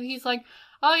 And he's like,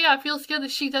 oh yeah, it feels good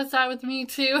that she does that with me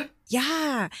too.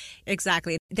 Yeah,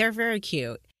 exactly. They're very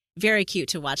cute. Very cute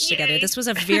to watch together. This was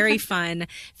a very fun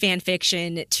fan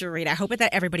fiction to read. I hope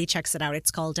that everybody checks it out.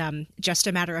 It's called Just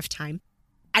a Matter of Time.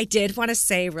 I did want to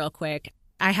say real quick,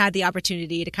 I had the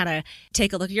opportunity to kind of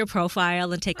take a look at your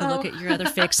profile and take a look at your other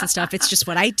fics and stuff. It's just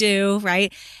what I do,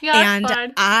 right? Yeah, and that's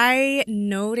fine. I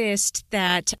noticed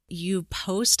that you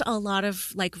post a lot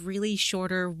of like really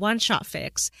shorter one-shot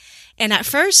fics. And at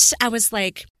first I was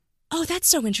like, oh, that's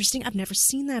so interesting. I've never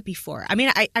seen that before. I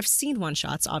mean, I've seen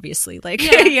one-shots, obviously. Like,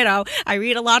 you know, I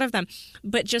read a lot of them.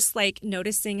 But just like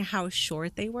noticing how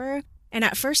short they were. And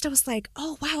at first I was like,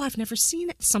 oh, wow, I've never seen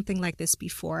something like this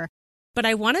before. But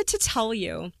I wanted to tell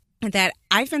you that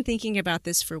I've been thinking about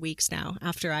this for weeks now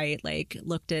after I like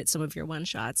looked at some of your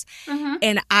one-shots. Mm-hmm.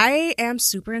 And I am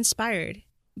super inspired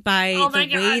by the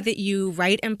way that you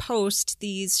write and post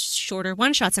these shorter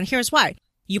one-shots. And here's why.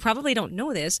 You probably don't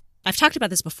know this. I've talked about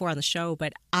this before on the show,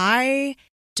 but I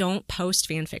don't post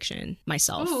fan fiction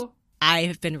myself. Ooh. I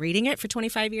have been reading it for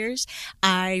 25 years.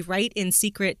 I write in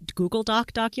secret Google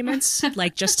Doc documents,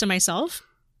 like just to myself.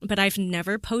 But I've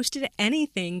never posted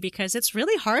anything because it's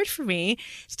really hard for me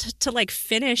to like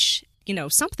finish, you know,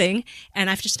 something.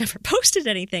 And I've just never posted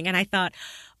anything. And I thought,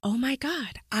 oh my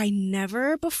God, I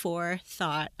never before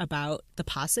thought about the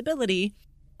possibility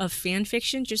of fan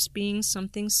fiction just being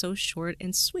something so short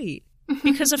and sweet.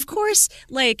 Because of course,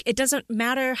 like, it doesn't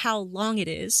matter how long it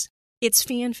is, it's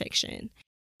fan fiction.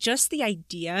 Just the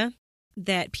idea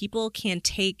that people can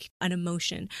take an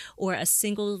emotion or a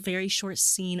single very short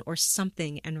scene or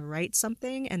something and write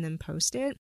something and then post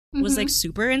it was like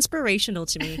super inspirational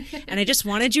to me. And I just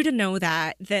wanted you to know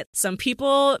that some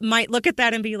people might look at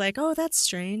that and be like, oh, that's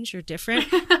strange or different.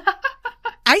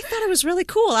 I thought it was really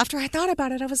cool. After I thought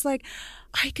about it, I was like,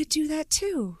 I could do that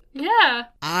too. Yeah.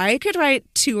 I could write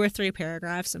 2 or 3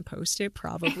 paragraphs and post it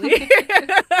probably.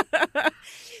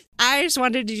 I just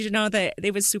wanted you to know that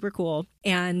it was super cool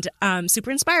and super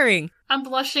inspiring. I'm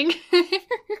blushing.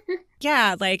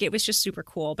 Yeah, like it was just super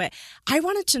cool. But I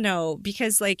wanted to know,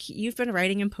 because like you've been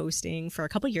writing and posting for a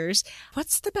couple years,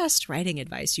 what's the best writing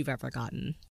advice you've ever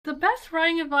gotten? The best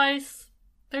writing advice,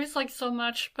 there's like so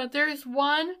much, but there's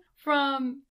one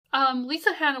from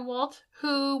Lisa Hannawalt,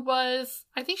 who was,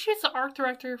 I think she was the art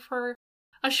director for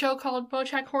a show called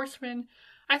BoJack Horseman.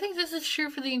 I think this is true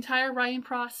for the entire writing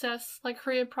process, like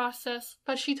creative process,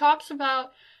 but she talks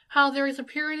about how there was a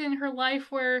period in her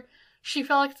life where she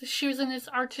felt like she was in this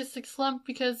artistic slump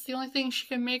because the only thing she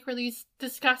could make were these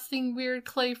disgusting, weird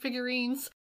clay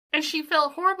figurines. And she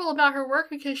felt horrible about her work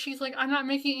because she's like, I'm not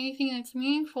making anything that's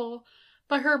meaningful.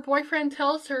 But her boyfriend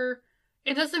tells her,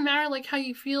 it doesn't matter like how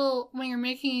you feel when you're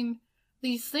making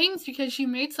these things because you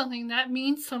made something that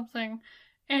means something.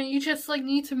 And you just like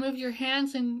need to move your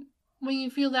hands, and when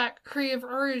you feel that creative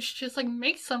urge, just like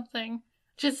make something.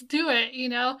 Just do it, you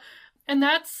know? And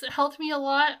that's helped me a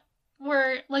lot.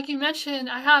 Where, like you mentioned,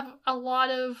 I have a lot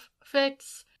of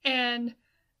fics, and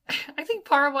I think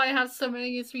part of why I have so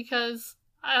many is because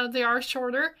they are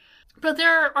shorter. But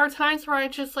there are times where I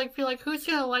just like feel like, who's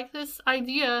gonna like this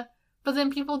idea? But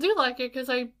then people do like it because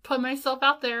I put myself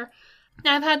out there. And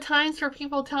I've had times where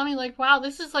people tell me like, wow,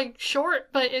 this is like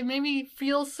short, but it made me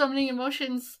feel so many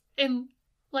emotions in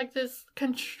like this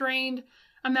constrained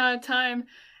amount of time.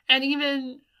 And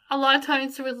even a lot of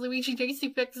times with Luigi Daisy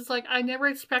fics, it's like, I never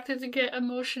expected to get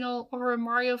emotional over a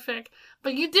Mario fic,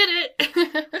 but you did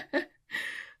it!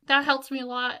 That helps me a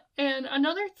lot. And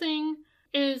another thing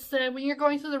is that when you're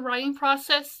going through the writing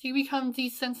process, you become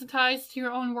desensitized to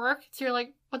your own work. So you're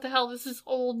like, what the hell, this is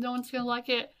old, no one's gonna like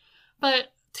it.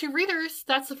 But to readers,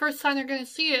 that's the first time they're gonna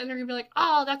see it, and they're gonna be like,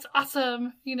 oh, that's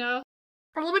awesome, you know?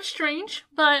 A little bit strange,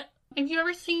 but if you've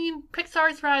ever seen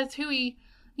Pixar's Ratatouille,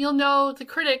 you'll know the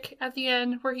critic at the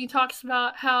end where he talks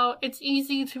about how it's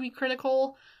easy to be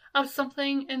critical of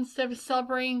something instead of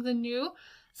celebrating the new.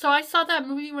 So I saw that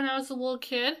movie when I was a little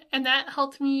kid, and that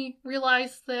helped me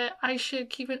realize that I should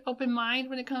keep an open mind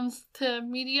when it comes to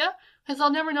media, because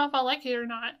I'll never know if I like it or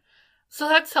not. So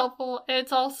that's helpful.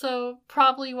 It's also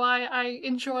probably why I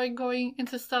enjoy going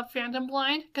into stuff fandom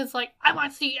blind, because like, I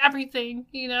want to see everything,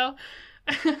 you know?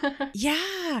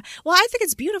 Yeah. Well, I think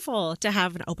it's beautiful to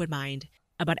have an open mind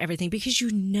about everything, because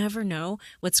you never know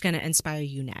what's going to inspire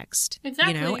you next.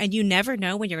 Exactly. You know, and you never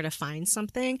know when you're going to find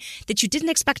something that you didn't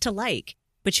expect to like,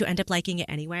 but you end up liking it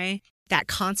anyway. That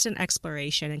constant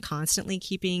exploration and constantly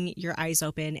keeping your eyes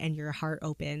open and your heart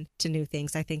open to new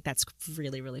things, I think that's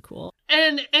really, really cool.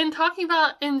 And talking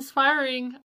about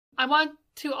inspiring, I want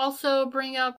to also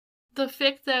bring up the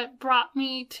fic that brought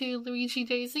me to Luigi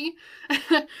Daisy.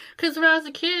 Because when I was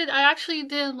a kid, I actually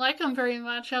didn't like him very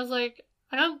much. I was like,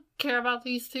 I don't care about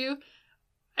these two.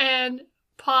 And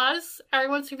pause,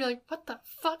 everyone's gonna be like, what the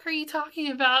fuck are you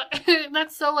talking about?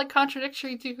 That's so like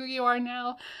contradictory to who you are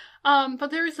now.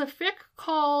 But there's a fic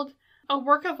called A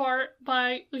Work of Art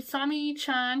by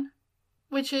Usami-chan,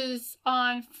 which is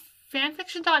on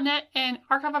fanfiction.net and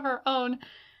Archive of Our Own.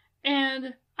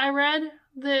 And I read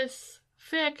this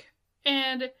fic,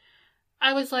 and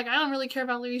I was like, I don't really care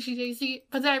about Luigi Daisy.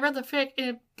 But then I read the fic, and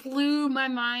it blew my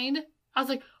mind. I was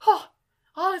like, oh,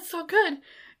 it's so good.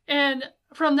 And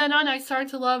from then on, I started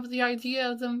to love the idea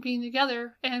of them being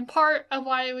together. And part of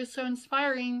why it was so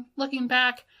inspiring, looking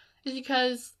back, is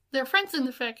because they're friends in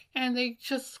the fic, and they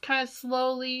just kind of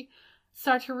slowly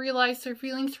start to realize their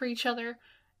feelings for each other.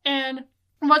 And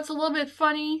what's a little bit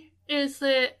funny is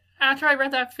that after I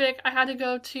read that fic, I had to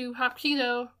go to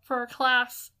Hapkido for a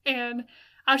class, and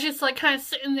I was just like kind of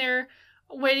sitting there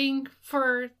waiting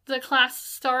for the class to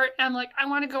start. And I'm like, I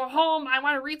want to go home. I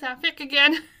want to read that fic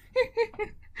again.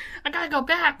 I gotta go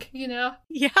back, you know?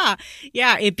 Yeah,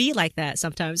 it'd be like that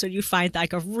sometimes when you find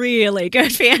like a really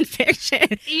good fan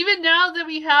fiction. Even now that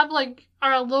we have like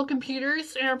our little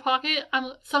computers in our pocket,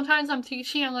 sometimes I'm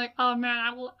teaching, I'm like, oh man,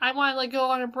 I want to like go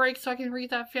on a break so I can read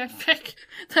that fanfic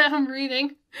that I'm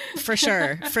reading. For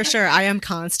sure. I am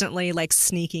constantly like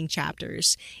sneaking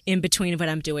chapters in between what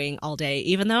I'm doing all day,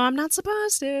 even though I'm not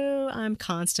supposed to. I'm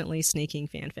constantly sneaking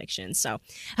fan fiction. So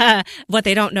what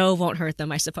they don't know won't hurt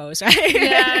them, I suppose, right?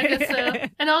 Yeah, I guess so.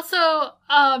 And also,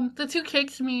 the 2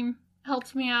 cakes meme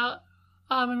helped me out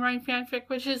in writing fanfic,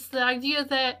 which is the idea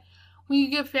that when you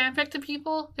give fanfic to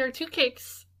people, there are 2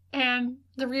 cakes, and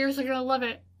the readers are going to love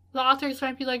it. The authors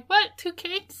might be like, what, 2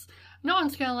 cakes? No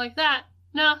one's going to like that.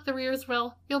 No, the readers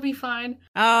will. You'll be fine.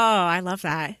 Oh, I love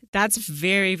that. That's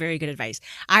very, very good advice.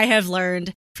 I have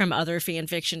learned from other fan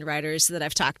fiction writers that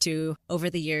I've talked to over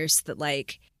the years that,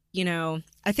 like, you know,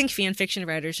 I think fan fiction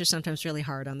writers are sometimes really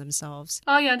hard on themselves.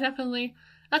 Oh, yeah, definitely.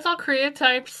 That's all creative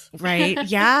types. Right?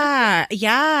 Yeah.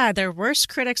 Yeah. Their worst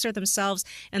critics are themselves,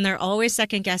 and they're always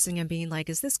second guessing and being like,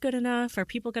 is this good enough? Are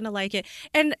people going to like it?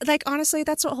 And like, honestly,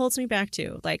 that's what holds me back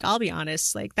too. Like, I'll be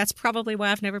honest, like, that's probably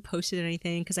why I've never posted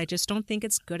anything, because I just don't think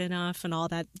it's good enough and all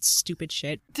that stupid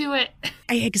shit. Do it.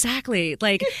 Exactly.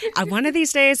 Like, one of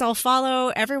these days I'll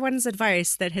follow everyone's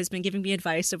advice that has been giving me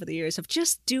advice over the years of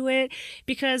just do it,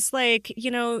 because, like, you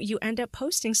know, you end up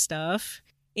posting stuff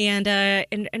and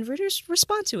readers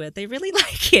respond to it. They really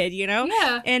like it, you know?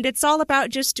 Yeah. And it's all about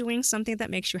just doing something that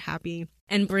makes you happy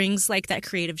and brings, like, that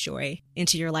creative joy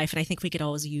into your life. And I think we could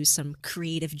always use some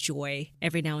creative joy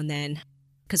every now and then.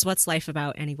 Because what's life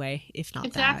about anyway, if not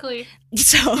exactly. that?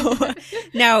 So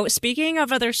now, speaking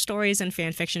of other stories and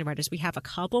fan fiction writers, we have a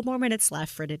couple more minutes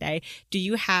left for today. Do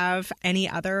you have any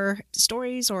other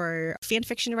stories or fan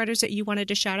fiction writers that you wanted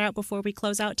to shout out before we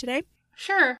close out today?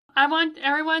 Sure. I want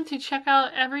everyone to check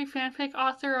out every fanfic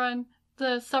author on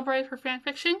the subreddit for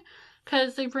fanfiction,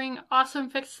 because they bring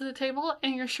awesome fics to the table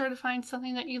and you're sure to find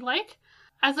something that you like.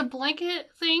 As a blanket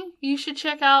thing, you should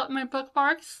check out my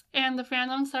bookmarks and the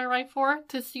fandoms that I write for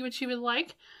to see what you would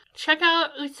like. Check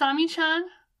out Usami-chan.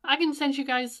 I can send you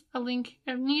guys a link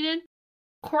if needed.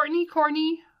 Courtney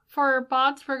for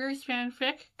Bob's Burgers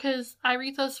fanfic, because I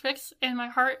read those fics and my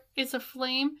heart is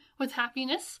aflame with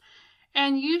happiness.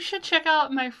 And you should check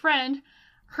out my friend.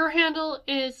 Her handle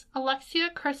is Alexia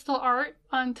Crystal Art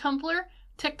on Tumblr,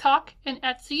 TikTok, and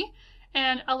Etsy,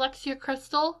 and Alexia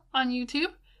Crystal on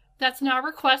YouTube. That's now a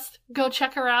request. Go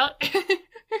check her out.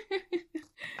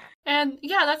 And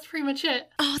yeah, that's pretty much it.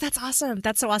 Oh, that's awesome.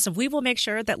 That's so awesome. We will make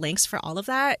sure that links for all of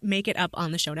that make it up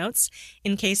on the show notes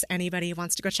in case anybody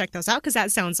wants to go check those out, because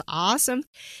that sounds awesome.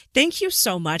 Thank you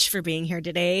so much for being here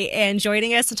today and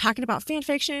joining us and talking about fan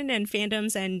fiction and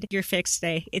fandoms and your fics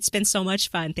today. It's been so much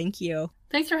fun. Thank you.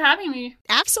 Thanks for having me.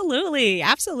 Absolutely.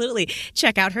 Absolutely.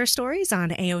 Check out her stories on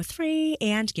AO3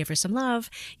 and give her some love.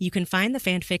 You can find the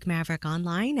Fanfic Maverick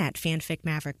online at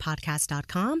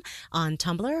fanficmaverickpodcast.com, on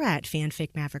Tumblr at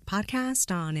fanficmaverickpodcast,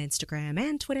 on Instagram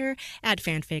and Twitter at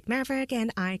fanficmaverick,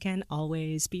 and I can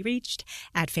always be reached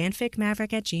at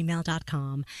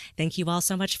fanficmaverick@gmail.com. Thank you all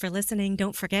so much for listening.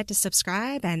 Don't forget to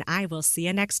subscribe, and I will see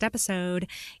you next episode.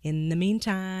 In the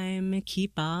meantime,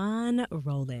 keep on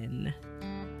rolling.